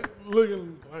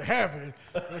 Looking happy,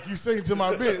 like you sing to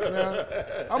my bit. Now,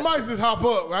 I might just hop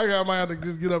up. I might have to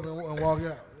just get up and walk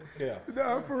out. Yeah.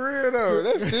 Nah, for real though.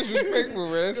 That's disrespectful,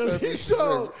 man. That's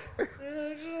disrespectful.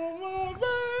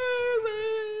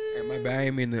 And my bad, I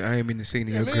ain't mean to sing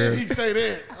to your girl. Then he say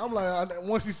that. I'm like,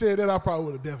 once he said that, I probably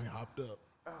would have definitely hopped up.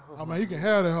 Oh man, you can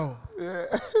have that hoe. Yeah,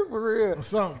 for real. Or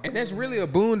something. And that's really a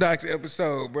Boondocks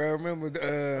episode, bro. Remember?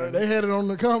 They had it on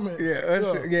the comments.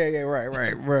 Yeah,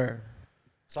 right, bro.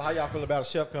 So how y'all feel about a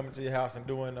chef coming to your house and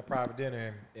doing a private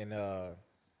dinner and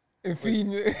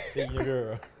feeding you. feeding your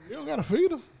girl? You don't gotta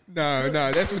feed them. No,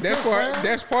 that's what That's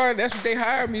what they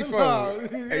hired me for. No,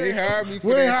 They hired me for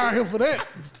We that. ain't hired him for that.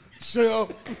 Chef.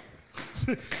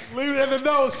 Leave it at the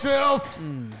door, Chef.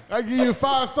 I give you a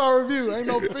 5-star review. Ain't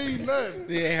no feed, nothing.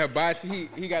 Yeah, hibachi.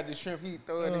 He got the shrimp. He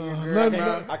throw it in your girl nothing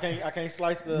mouth. I can't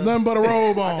slice the Nothing but a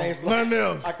robe on. nothing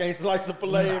else. I can't slice the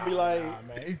fillet and be like,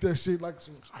 Man, eat that shit like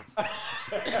some.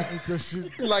 Eat that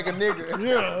shit. Like a nigga.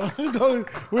 Yeah. We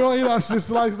don't eat our shit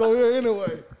sliced over here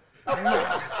anyway.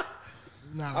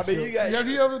 Nah, I mean, you guys- have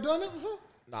you ever done it before?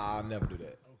 nah, I'll never do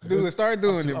that. Dude, start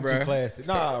doing it, I'm bro. too classy.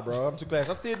 Nah, bro, I'm too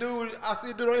classy. I see a dude on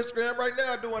Instagram right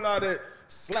now doing all that,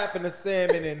 slapping the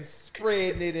salmon and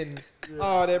spreading it and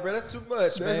all that, bro. That's too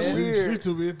much, man. She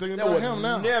too busy thinking That about would him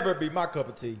now. never be my cup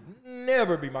of tea.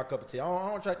 Never be my cup of tea. I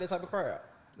don't attract that type of crowd.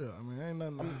 Yeah, I mean, ain't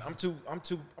nothing. I'm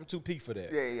too peak for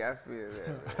that. Yeah, I feel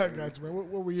that. I got you, man.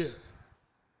 Where we at?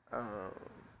 Let me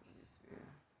see.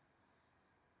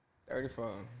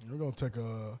 34. We're gonna take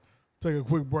a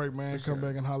quick break, man. Come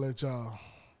back and holler at y'all.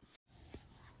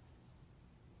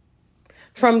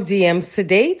 From DMs to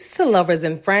dates to lovers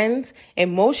and friends,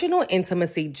 emotional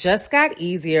intimacy just got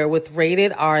easier with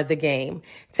Rated R The Game.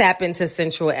 Tap into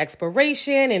sensual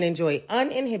exploration and enjoy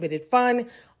uninhibited fun,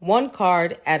 one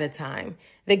card at a time.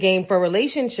 The game for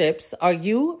relationships. Are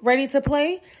you ready to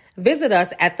play? Visit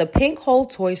us at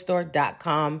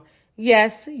thepinkholetoystore.com.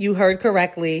 Yes, you heard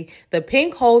correctly,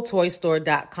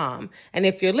 thepinkholetoystore.com. And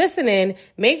if you're listening,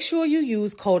 make sure you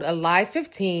use code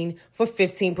ALIVE15 for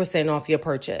 15% off your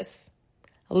purchase.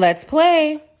 Let's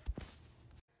play.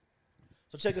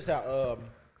 So check this out.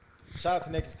 Shout out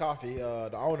to Nexus Coffee,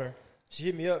 the owner. She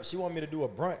hit me up. She wanted me to do a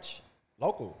brunch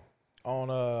local on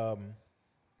a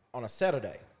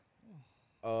Saturday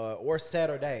or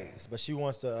Saturdays, but she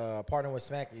wants to partner with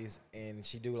Smackies and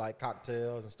she do like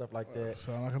cocktails and stuff like that.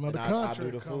 Sound like another And contract. I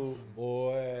do the food,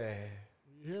 boy.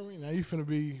 You hear me? Now you finna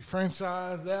be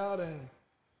franchised out and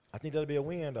I think that'll be a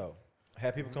win though.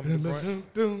 Have people come to the brunch.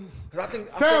 Cause I think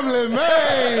Family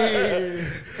made.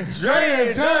 Dre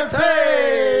and Chante.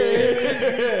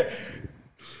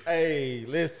 Hey,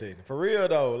 listen, for real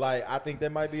though, like I think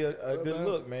that might be a good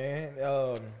look, man.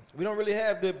 We don't really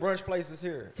have good brunch places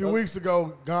here. A few weeks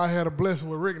ago, God had a blessing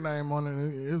with Rick name on it.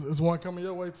 Is one coming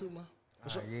your way too, man?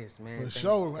 Yes, man. For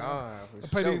sure, man. God, I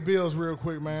pay these bills real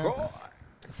quick, man. God.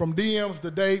 From DMs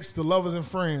to dates to lovers and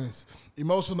friends,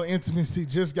 emotional intimacy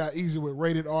just got easier with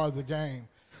Rated R The Game.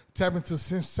 Tap into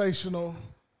sensational.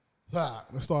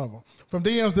 Let's start over. From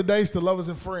DMs to dates to lovers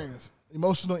and friends,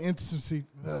 emotional intimacy.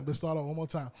 Let's start over one more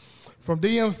time. From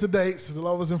DMs to dates to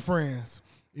lovers and friends,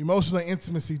 emotional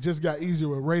intimacy just got easier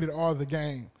with Rated R The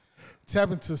Game.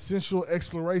 Tap into sensual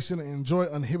exploration and enjoy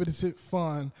uninhibited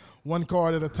fun, one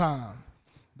card at a time.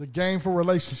 The game for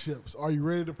relationships. Are you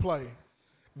ready to play?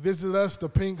 Visit us,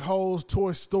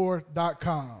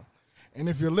 thepinkholetoystore.com. And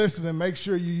if you're listening, make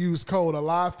sure you use code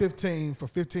ALIVE15 for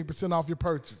 15% off your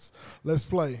purchase. Let's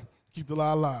play. Keep the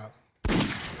lie alive.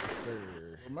 Yes, sir.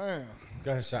 Man,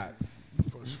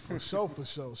 Gunshots. for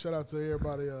sure. Shout out to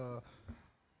everybody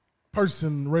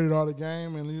person Rated R The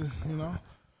Game and, you know.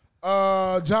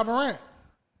 Ja Morant.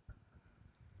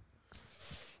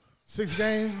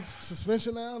 6-game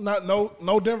suspension now.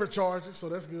 No Denver charges, so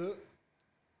that's good.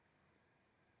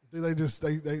 They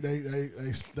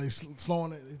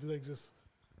slowing it. They just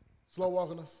slow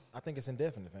walking us. I think it's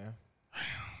indefinite, fam.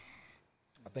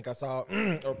 I think I saw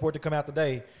a report to come out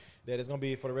today that it's gonna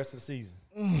be for the rest of the season.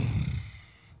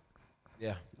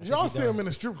 Yeah. Y'all see him in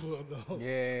the strip club though.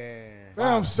 Yeah.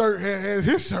 Fam's shirt had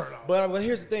his shirt on. But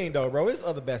here's the thing, though, bro. It's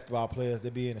other basketball players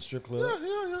that be in the strip club.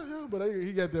 Yeah. But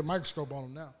he got that microscope on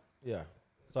him now. Yeah.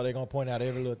 So they're going to point out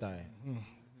every little thing.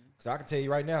 Because I can tell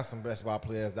you right now some basketball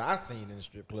players that I seen in the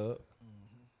strip club.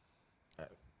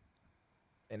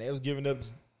 And they was giving up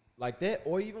like that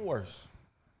or even worse.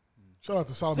 Shout out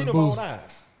to Seen Solomon them on Booze.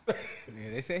 eyes. Yeah,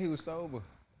 they said he was sober.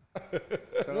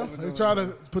 They tried to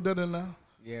put that in now.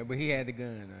 Yeah, but he had the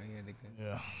gun, though. He had the gun.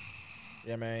 Yeah.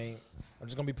 Yeah, man. I'm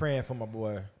just going to be praying for my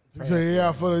boy. You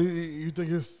think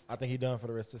it's I think he done for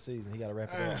the rest of the season. He got to wrap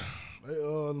it up.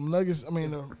 the Nuggets? I mean,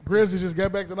 the Grizzlies just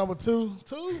got back to number two.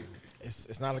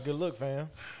 It's not a good look, fam.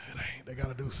 It ain't. They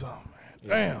got to do something,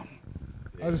 man. Damn.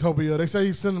 I just hope they say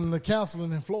he's sending them to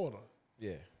counseling in Florida.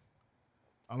 Yeah.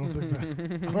 I don't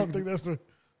think that's the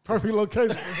perfect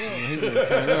location for him. He gonna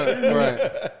turn up.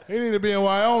 Right. He need to be in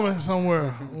Wyoming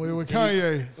somewhere with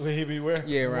Kanye. Will he be where?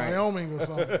 Yeah, right. Wyoming or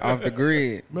something. Off the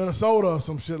grid. Minnesota or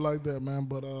some shit like that, man.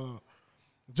 But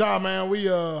Ja, man, we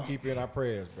Keep you in our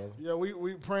prayers, brother. yeah,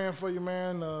 we praying for you,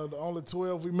 man. The only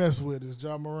 12 we mess with is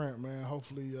Ja Morant, man.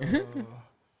 Hopefully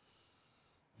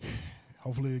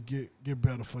hopefully it get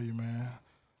better for you, man.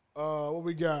 What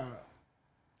we got?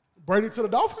 Brady to the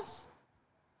Dolphins?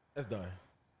 That's done.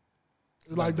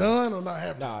 It's like done or not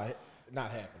happening? Nah,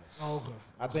 not happening. Oh, okay.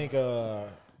 I think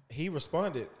he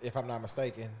responded, if I'm not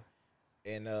mistaken,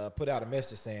 and put out a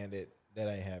message saying that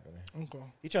ain't happening. Okay.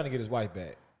 He's trying to get his wife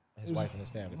back, his wife and his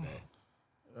family back.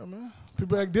 Yeah, man.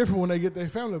 People act different when they get their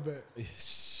family back.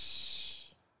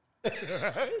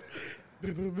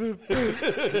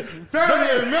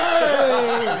 Family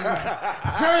man,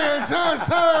 Jay and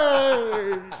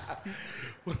Jonte.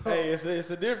 Hey, it's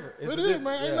a different. It is,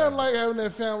 man. Ain't nothing like having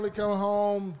that family come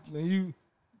home and you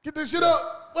get this shit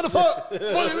up. What the fuck? What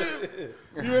is it?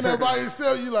 You in there by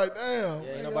yourself. You like, damn.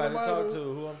 Ain't nobody to talk to.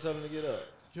 Who I'm telling to get up.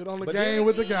 Get on the game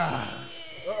with the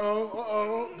guys.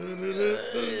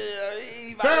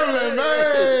 Family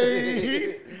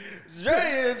man.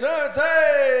 Jay and Jonte.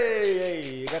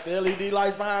 Hey, you got the LED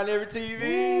lights behind every TV.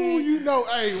 Ooh, you know,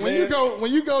 hey, when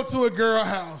you go to a girl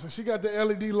house and she got the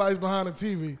LED lights behind the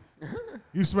TV,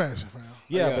 you smash it, fam.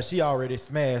 Yeah, but she already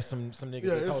smashed some niggas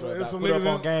that told her about put up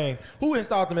on game. Who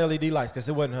installed them LED lights? Because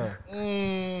it wasn't her.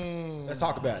 Let's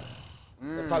talk about it.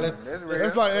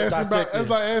 That's like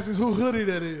asking who hoodie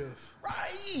that is.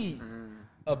 Right.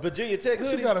 A Virginia Tech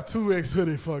hoodie. She got a 2X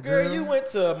hoodie for girl. Girl, you went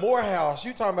to Morehouse.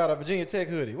 You talking about a Virginia Tech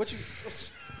hoodie. You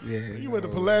went to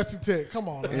Pulaski Tech. Come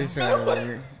on, man.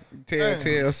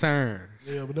 Telltale signs.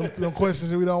 Yeah, but them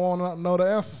questions that we don't want to know the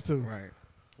answers to. Right.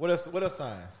 What else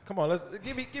signs? Come on, let's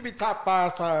give me top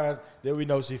 5 signs that we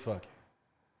know she fucking.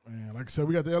 Man, like I said,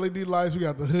 we got the LED lights, we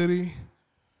got the hoodie.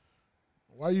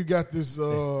 Why you got this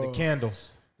the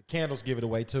candles. The candles give it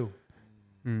away too.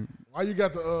 Why you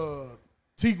got the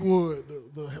teak wood,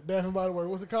 the Bath and Body Works,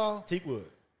 what's it called? Teak wood.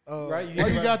 Right? Why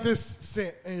you got this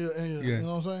scent in your you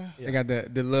know what I'm saying? They got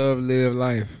the love, live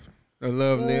life. The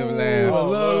love, live, laugh.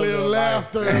 Love, live,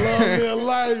 laughter. Love, live,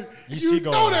 life. You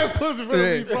know that pussy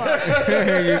finna be fine.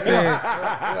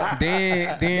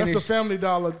 Then that's the Family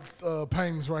Dollar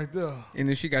paintings right there. And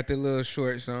then she got the little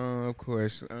shorts on, of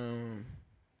course.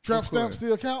 Tramp stamp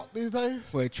still count these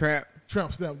days? Wait, Tramp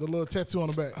stamp, the little tattoo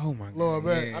on the back. Oh my god. Lower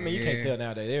back. I mean, you can't tell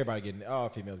nowadays. Everybody getting, all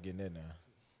females getting that now.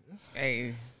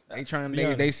 Hey, they trying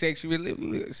to they sexually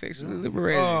liberated.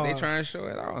 They trying to show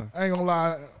it off. I ain't gonna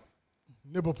lie,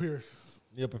 nipple piercings.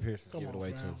 Nipple piercings give it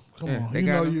away too. Come on, you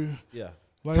know you. Yeah.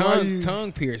 Like,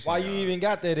 tongue piercing. Why you even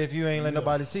got that if you ain't let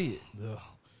nobody see it? Yeah.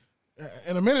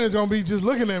 In a minute, it's gonna be just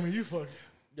looking at me. You fucking.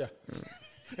 Yeah.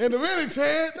 In a minute,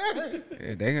 Chad.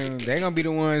 Yeah, they gonna be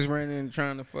the ones running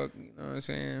trying to fuck. You know what I'm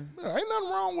saying? Yeah, ain't nothing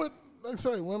wrong with, like I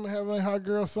say, women having a hot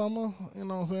girl summer. You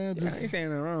know what I'm saying? Yeah, I ain't saying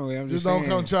nothing wrong with it. I'm just saying, don't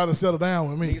come try to settle down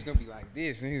with me. He's gonna be like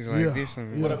this, and he's like this.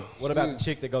 And what about the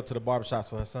chick that go to the barbershops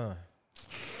for her son?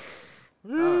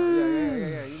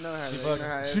 Yeah. You know how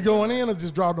she going in or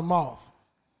just drop them off?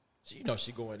 She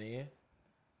going in.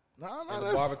 No, and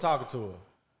the barber talking to her.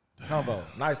 Combo,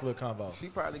 nice little combo. She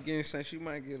probably getting some. She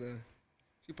might get a.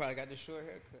 She probably got the short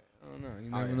haircut. I don't know.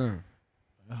 You never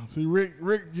know. See,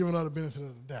 Rick giving her the benefit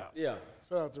of the doubt. Yeah.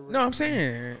 Shout out to Rick. No, I'm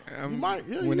saying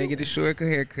when they get the short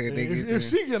haircut, they get. If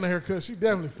she getting a haircut, she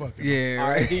definitely fucking. Yeah. All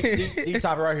right. D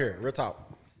topic right here. Real talk.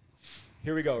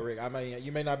 Here we go, Rick.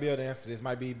 You may not be able to answer this.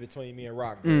 Might be between me and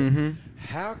Rock.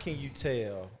 How can you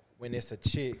tell when it's a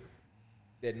chick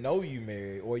that know you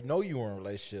married or know you in a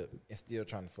relationship and still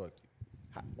trying to fuck you?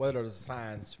 What are the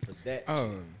signs for that?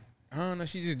 Oh, I don't know.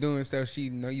 She just doing stuff she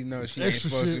she ain't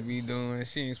supposed to be doing.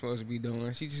 She ain't supposed to be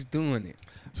doing. She just doing it.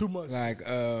 Too much. Like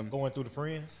going through the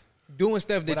friends. Doing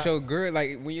stuff that your girl,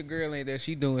 like when your girl ain't there,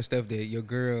 she doing stuff that your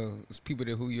girl, people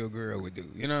that who your girl would do.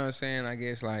 You know what I'm saying? I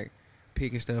guess like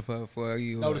picking stuff up for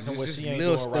you. Noticing what she ain't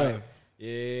little doing stuff. right.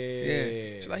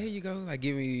 Yeah. She's like, here you go. Like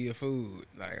giving you your food.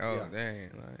 Like, oh dang.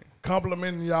 Like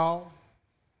complimenting y'all.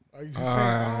 Like you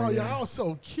saying, y'all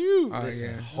so cute.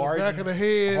 Back of the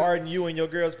head. Harding you and your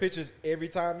girl's pictures every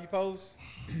time you post.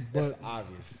 That's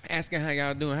obvious. Asking how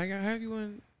y'all doing. How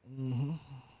you doing?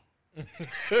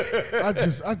 I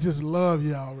just love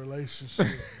y'all relationship.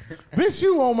 Bitch,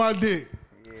 you on my dick.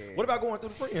 Yeah. What about going through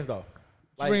the friends though?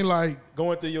 Like, you mean like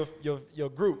going through your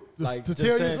group, like to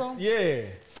tell you something? Yeah.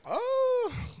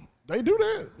 They do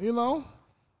that, you know.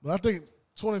 But I think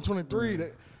 2023,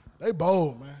 they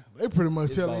bold, man. They pretty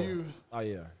much telling you, oh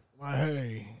yeah, like,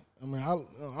 hey, I mean, I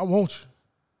want you.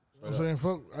 You know what I'm saying,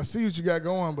 fuck, I see what you got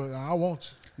going, but I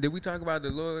want you. Did we talk about the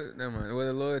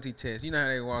loyalty test? You know how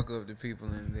they walk up to people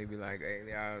and they be like, "Hey,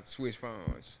 they all switch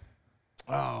phones."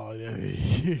 Oh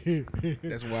yeah.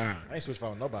 That's wild. I ain't switch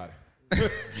phone with nobody.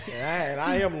 and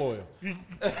I am loyal.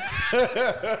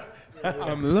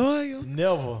 I'm loyal.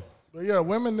 Never. But yeah,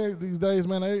 women these days,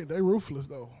 man, they ruthless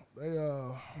though. They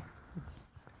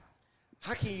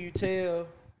How can you tell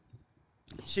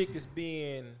a chick is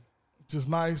being just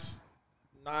nice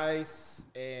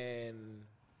and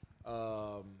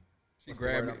She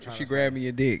grabbed me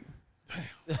your dick.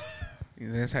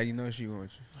 Damn. That's how you know she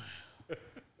wants you.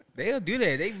 They'll do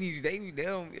that. They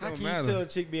don't. How can you tell a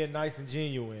chick being nice and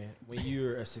genuine when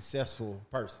you're a successful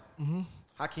person? Mm-hmm.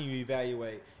 How can you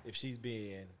evaluate if she's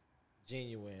being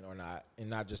genuine or not, and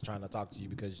not just trying to talk to you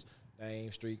because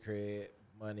name, street cred,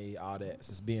 money, all that?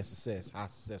 It's being how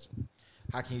successful.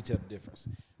 How can you tell the difference?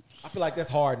 I feel like that's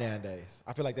hard nowadays.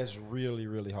 I feel like that's really,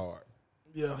 really hard.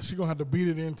 Yeah, she gonna have to beat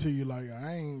it into you like,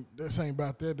 this ain't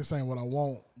about that, this ain't what I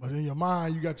want. But in your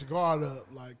mind, you got your guard up,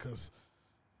 like, cause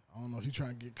I don't know if you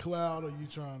trying to get clout or you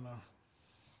trying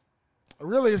to.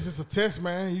 Really, it's just a test,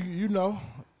 man. You know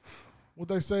what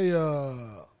they say.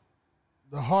 The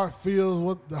heart feels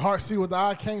what the heart see, what the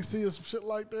eye can't see, or some shit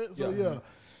like that. So yeah,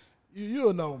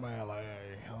 you'll know, man. Like,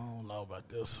 hey, I don't know about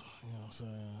this. You know what I'm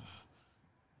saying?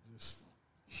 Just,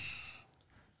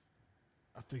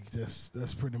 I think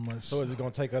that's pretty much. So is it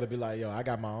gonna take her to be like, yo, I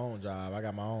got my own job, I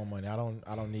got my own money, I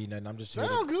don't need nothing. I'm just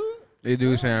sound good. It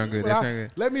do sound good. That sound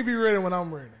good. Let me be ready when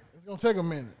I'm ready. It's gonna take a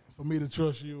minute for me to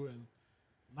trust you and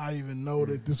not even know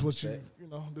that this what you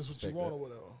this what you want or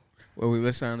whatever. Well,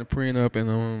 let's sign the prenup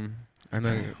and I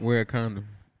know wear a condom.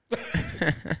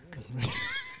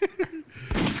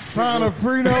 Sign a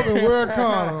prenup and wear a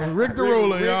condom. Rick the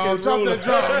Ruler, y'all. Drop that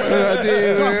drop, man. I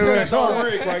did. That's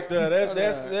Rick right there.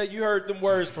 That's you heard them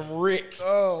words from Rick.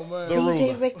 Oh man, the DJ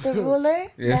ruler. Rick the Ruler.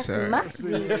 Yes, that's sir. my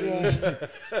DJ.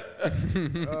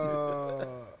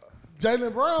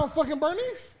 Jalen Brown, fucking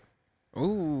Bernice.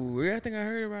 Ooh, yeah, I think I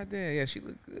heard about that. Yeah, she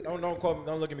look good. Don't quote me,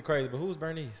 don't look at me crazy, but who's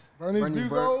Bernice? Bernice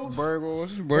Bugos.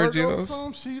 Burgos.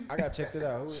 I gotta check that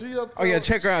out. She up there, Oh yeah,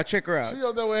 check her out. Check her out. She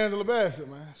up there with Angela Bassett,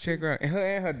 man. Check her out. And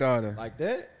her daughter. Like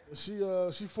that? She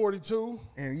 42.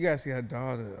 And you gotta see her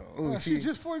daughter though. Ooh, She's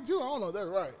just 42. I don't know if that's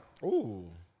right. Ooh.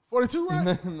 42,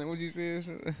 right? What you say?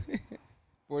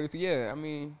 42. Yeah, I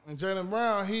mean. And Jalen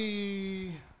Brown,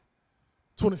 he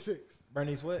 26.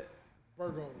 Bernice what?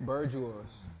 Burgos.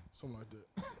 Something like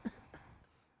that.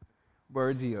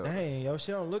 Burgio. Dang, yo,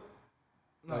 she don't look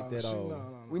like that old.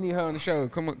 No. We need her on the show.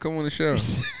 Come on the show.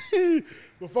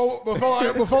 before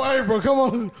April, come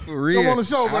on the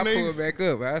show, I'll Bernice. pull it back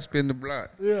up. I'll spin the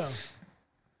block. Yeah.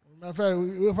 Matter of fact,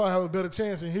 we'll probably have a better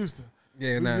chance in Houston.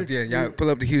 Yeah, y'all pull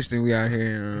up to Houston. We out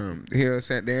here.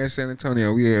 There in San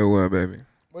Antonio. We here, what, baby?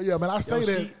 Well, yeah, man, I say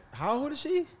that. How old is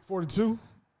she? 42.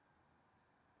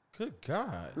 Good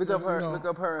God. Look up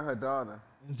her and her daughter.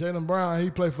 And Jalen Brown, he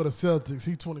played for the Celtics.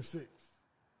 He 26.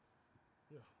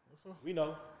 Yeah. We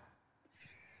know.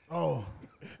 Oh.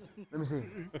 Let me see.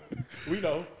 We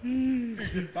know.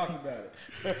 Talking about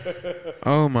it.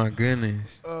 Oh my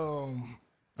goodness.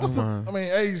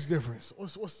 Age difference?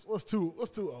 What's too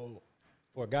old?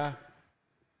 For a guy?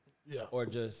 Yeah. Or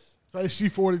just say she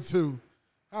 42.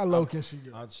 How low can she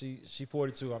go? She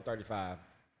 42, I'm 35.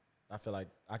 I feel like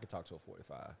I could talk to a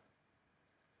 45.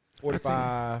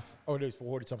 45. Oh, there's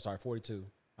 42. I'm sorry, 42.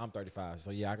 I'm 35.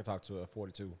 So yeah, I could talk to a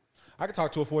 42. I could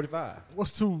talk to a 45.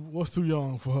 What's too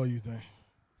young for her, you think?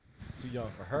 Too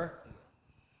young for her?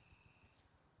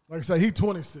 Like I say, he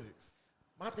 26.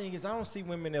 My thing is I don't see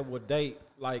women that would date,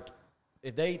 like,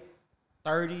 if they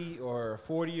 30 or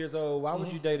 40 years old, why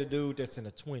would you date a dude that's in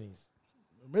the 20s?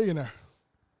 A millionaire.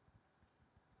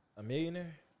 A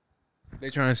millionaire?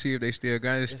 They trying to see if they still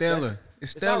got it. It's stellar.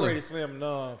 It's already slim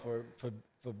none for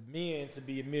men to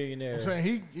be a millionaire. I'm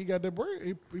saying he got that bread.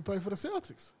 He played for the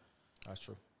Celtics. That's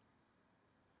true.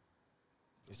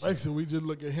 Basically, we just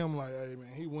look at him like, hey, man,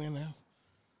 he winning.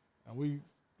 And we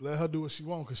let her do what she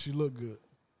want because she look good.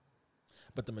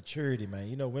 But the maturity, man.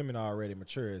 You know, women are already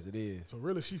mature as it is. So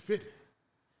really, she 50.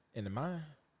 In the mind?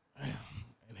 Damn.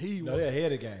 And he they're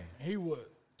ahead of the game. He what?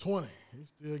 20. He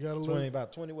still got a little. 20,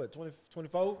 about 20 what? 20,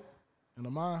 24? In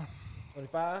the mind?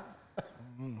 25?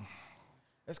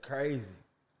 That's crazy.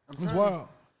 It's wild.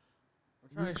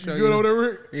 I'm trying to show you you. Good over there,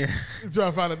 Rick? Yeah. You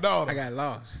trying to find a daughter. I got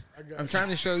lost. I'm trying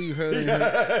to show you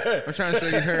her. I'm trying to show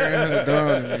you her and her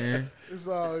daughter, man. It's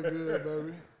all good,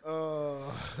 baby.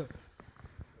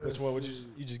 Which one would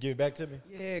you just give it back to me?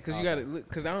 Yeah, because you got to look.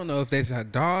 Because I don't know if that's her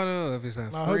daughter or if it's her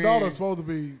friend. Her daughter's supposed to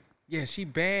be. Yeah, she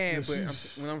bad, but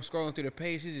when I'm scrolling through the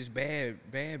page, she's just bad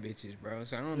bitches, bro.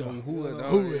 So I don't know who her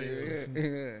daughter is.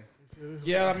 Yeah.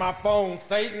 Get out of my phone,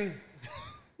 Satan.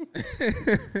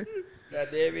 God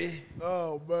damn it.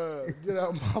 Oh, man. Get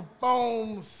out my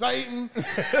phone, Satan.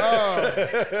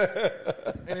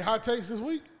 Any hot takes this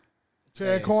week?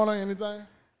 Chad Corner, anything?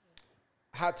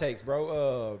 Hot takes,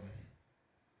 bro.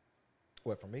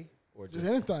 What, for me? Or Just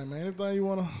anything, man. Anything you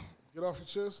want to get off your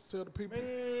chest, tell the people?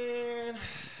 Man,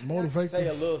 Motivate say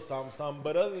them. a little something.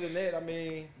 But other than that, I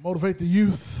mean, Motivate the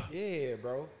youth. yeah,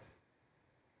 bro.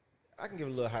 I can give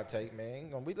a little hot take,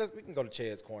 man. We can go to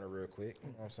Chad's Corner real quick. You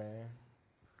know what I'm saying?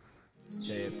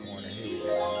 Chad's Corner. Here we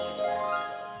go.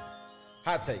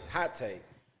 Hot take.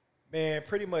 Man,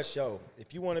 pretty much,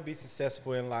 if you want to be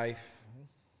successful in life,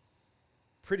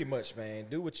 pretty much, man,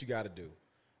 do what you got to do.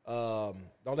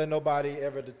 Don't let nobody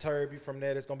ever deter you from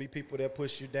that. It's going to be people that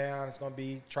push you down. It's going to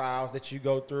be trials that you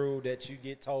go through that you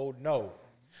get told no.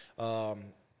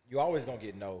 You always going to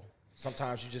get no.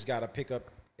 Sometimes you just got to pick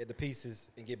up at the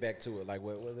pieces and get back to it. Like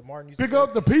what Martin used to Pick say?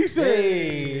 up the pieces.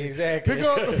 Hey, exactly. Pick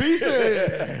up the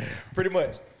pieces. Pretty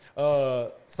much.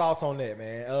 Sauce on that,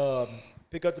 man.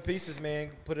 Pick up the pieces,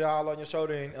 man. Put it all on your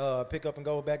shoulder and pick up and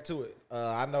go back to it.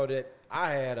 I know that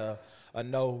I had a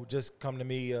no just come to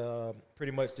me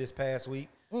pretty much this past week,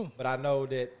 but I know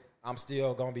that I'm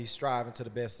still going to be striving to the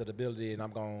best of the ability, and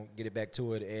I'm going to get it back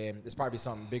to it. And there's probably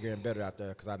something bigger and better out there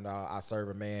because I know I serve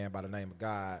a man by the name of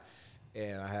God,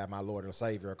 and I have my Lord and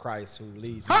Savior, Christ, who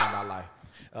leads me in my life.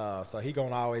 So he going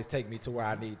to always take me to where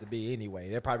I need to be anyway.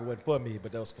 That probably wasn't for me,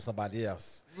 but that was for somebody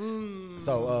else.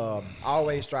 So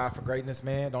always strive for greatness,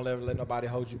 man. Don't ever let nobody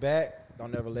hold you back.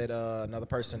 Don't ever let another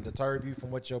person deter you from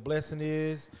what your blessing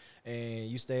is, and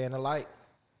you stay in the light.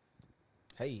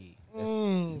 Hey,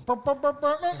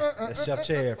 that's Chef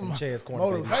Chad from Chad's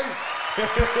Corner. Baby.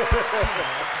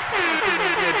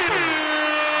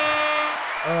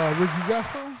 Rick, you got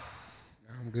something?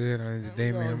 I'm good on the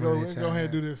day, man. Go ahead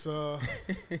and do this.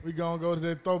 We gonna go to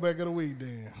that throwback of the week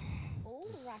then. Ooh,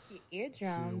 rock your See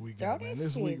eardrums. what we Throw got, that man.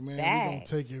 This shit week, man, back. we gonna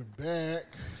take it back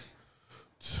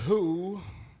to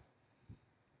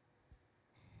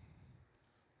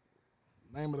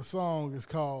name of the song is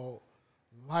called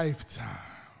Lifetime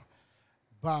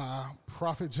by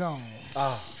Prophet Jones.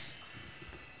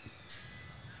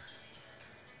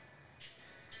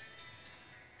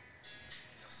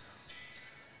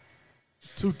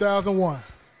 2001.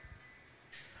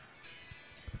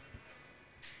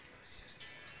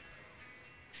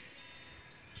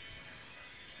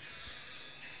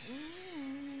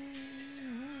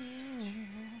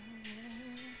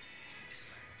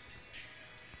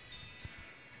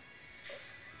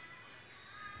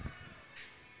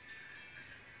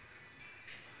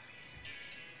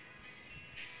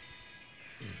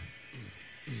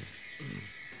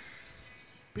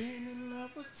 Been in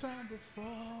love a time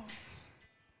before,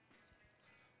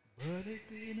 but it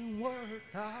didn't work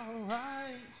out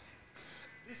right.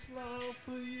 This love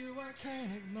for you I can't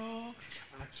ignore.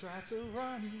 I tried to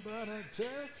run, but I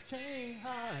just can't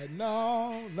hide.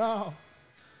 No, no.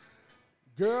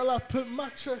 Girl, I put my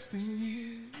trust in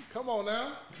you. Come on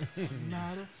now.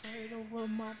 Not afraid of what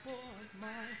my boys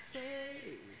might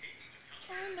say.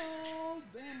 I know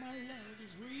that my love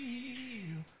is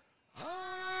real. All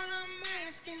I'm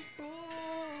asking for,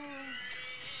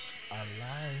 a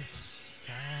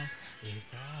lifetime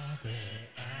is all that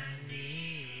I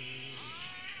need.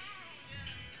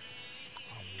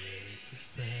 I'm ready to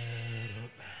settle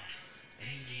down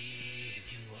and give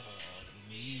you all of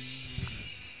me.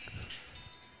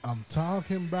 I'm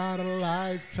talking about a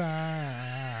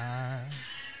lifetime.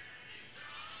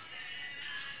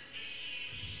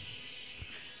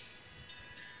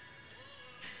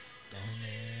 Don't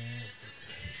ever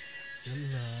take your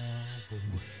love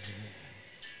away.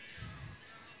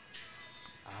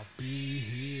 I'll be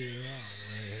here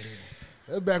always.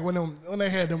 That's back when they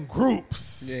had them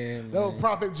groups. Yeah, that was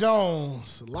Prophet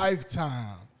Jones,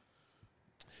 Lifetime.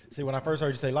 See, when I first heard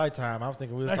you say Lifetime, I was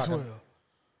thinking we was Maxwell. talking.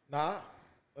 Nah,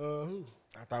 Who?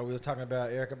 I thought we was talking about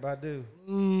Erykah Badu.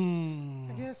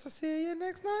 I guess I'll see you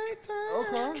next nighttime.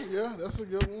 Okay, yeah, that's a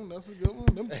good one. That's a good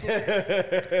one. Them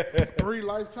three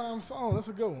Lifetime songs. That's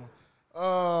a good one.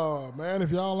 Man,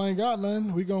 if y'all ain't got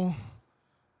nothing, we gon'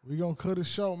 cut it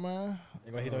short, man.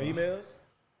 You gonna hit no emails?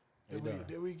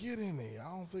 Did we get any? I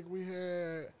don't think we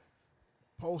had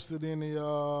posted any.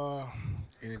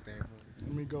 Anything.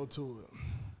 Let me go to it.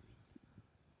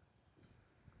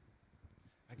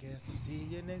 I guess I'll see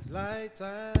you next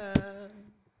lifetime.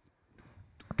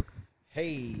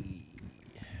 Hey,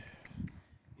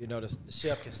 you know the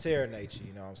chef can serenade you.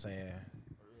 You know what I'm saying?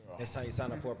 Next time you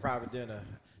sign up for a private dinner,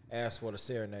 ask for the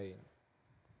serenade.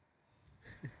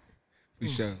 For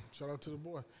sure. Shout out to the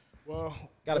boy. Well,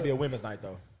 Got to be a women's night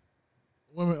though.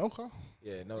 Women, okay.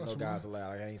 Yeah, no guys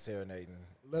allowed. I ain't serenading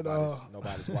Let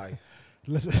nobody's wife.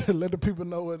 let the people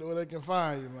know where they can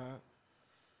find you, man.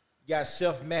 You got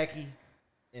Chef Mackie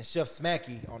and Chef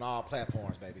Smacky on all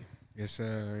platforms, baby. Yes,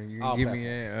 sir. You All can give me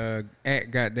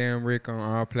at goddamn Rick on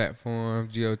all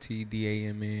platforms.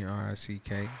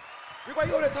 GOTDAMNRICK. Rick, why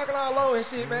you over there talking all low and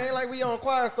shit, man? Like we on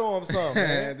Quiet Storm or something,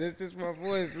 man. This is my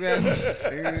voice, man.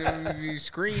 They be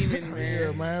screaming, man.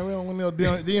 Yeah, man. We don't want no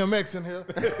DMX in here.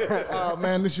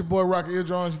 Man, this your boy Rocky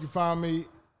Eardrums. You can find me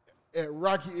at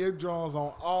Rocky Eardrums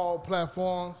on all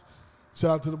platforms.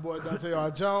 Shout out to the boy Dante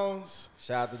R. Jones.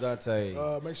 Shout out to Dante.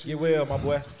 Make sure Get well, my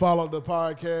boy. Follow the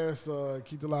podcast,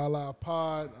 Keep the Live Live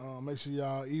Pod. Make sure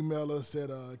y'all email us at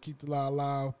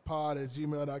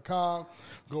keepthelivelive.pod@gmail.com.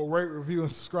 Go rate, review,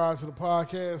 and subscribe to the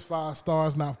podcast. 5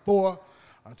 stars, not 4.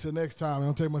 Until next time, it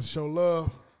don't take much to show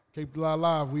love. Keep the Live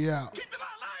Live. We out.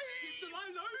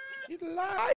 Keep the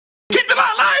light.